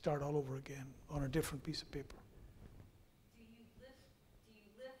start all over again on a different piece of paper.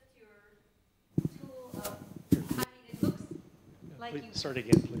 Please start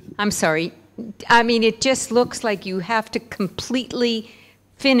again, please. I'm sorry. I mean, it just looks like you have to completely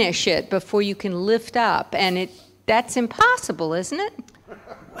finish it before you can lift up, and that's impossible, isn't it?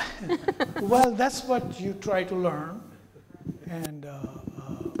 Well, that's what you try to learn, and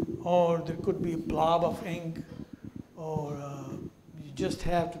or there could be a blob of ink, or you just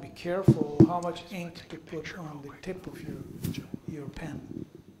have to be careful how much ink to put on the tip of your pen.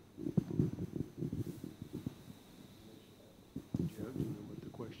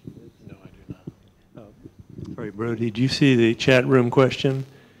 Sorry, Brody, did you see the chat room question?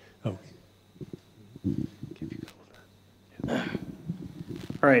 Oh. All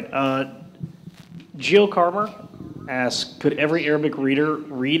right. Jill Carmer asks, could every Arabic reader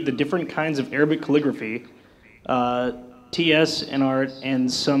read the different kinds of Arabic calligraphy, TS and art,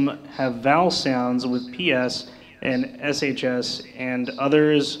 and some have vowel sounds with PS and SHS, and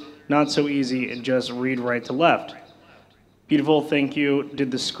others not so easy and just read right to left? Beautiful, thank you. Did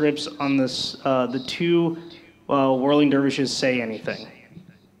the scripts on this, the two whirling dervishes say anything?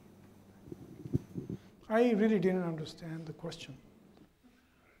 I really didn't understand the question.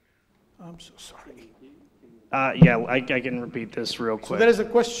 I'm so sorry. Yeah, I can repeat this real So quick. there is a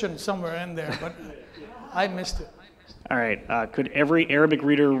question somewhere in there, but I missed it. All right. Could every Arabic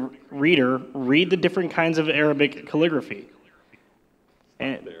reader read the different kinds of Arabic calligraphy?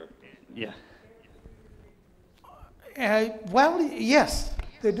 And, yeah. Well, yes,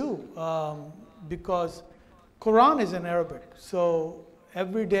 they do, because Quran is in Arabic. So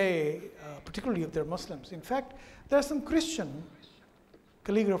every day, particularly if they're Muslims. In fact, there are some Christian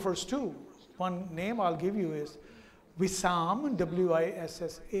calligraphers too. One name I'll give you is Wissam,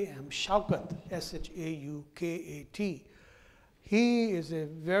 W-I-S-S-A-M, Shaukat, S-H-A-U-K-A-T. He is a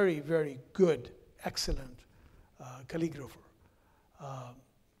very, very good, excellent calligrapher.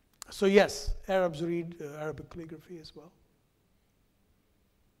 So yes, Arabs read Arabic calligraphy as well.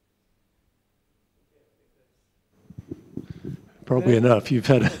 Probably enough. You've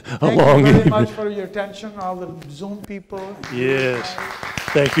had a Thank long you very evening. much for your attention, all the Zoom people. Yes.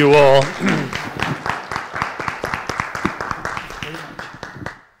 Thank you all.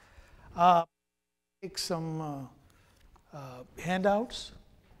 Take some handouts.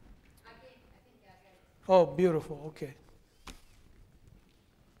 Oh, beautiful. Okay.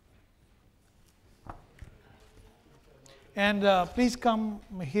 And please come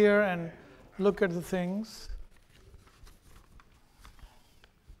here and look at the things.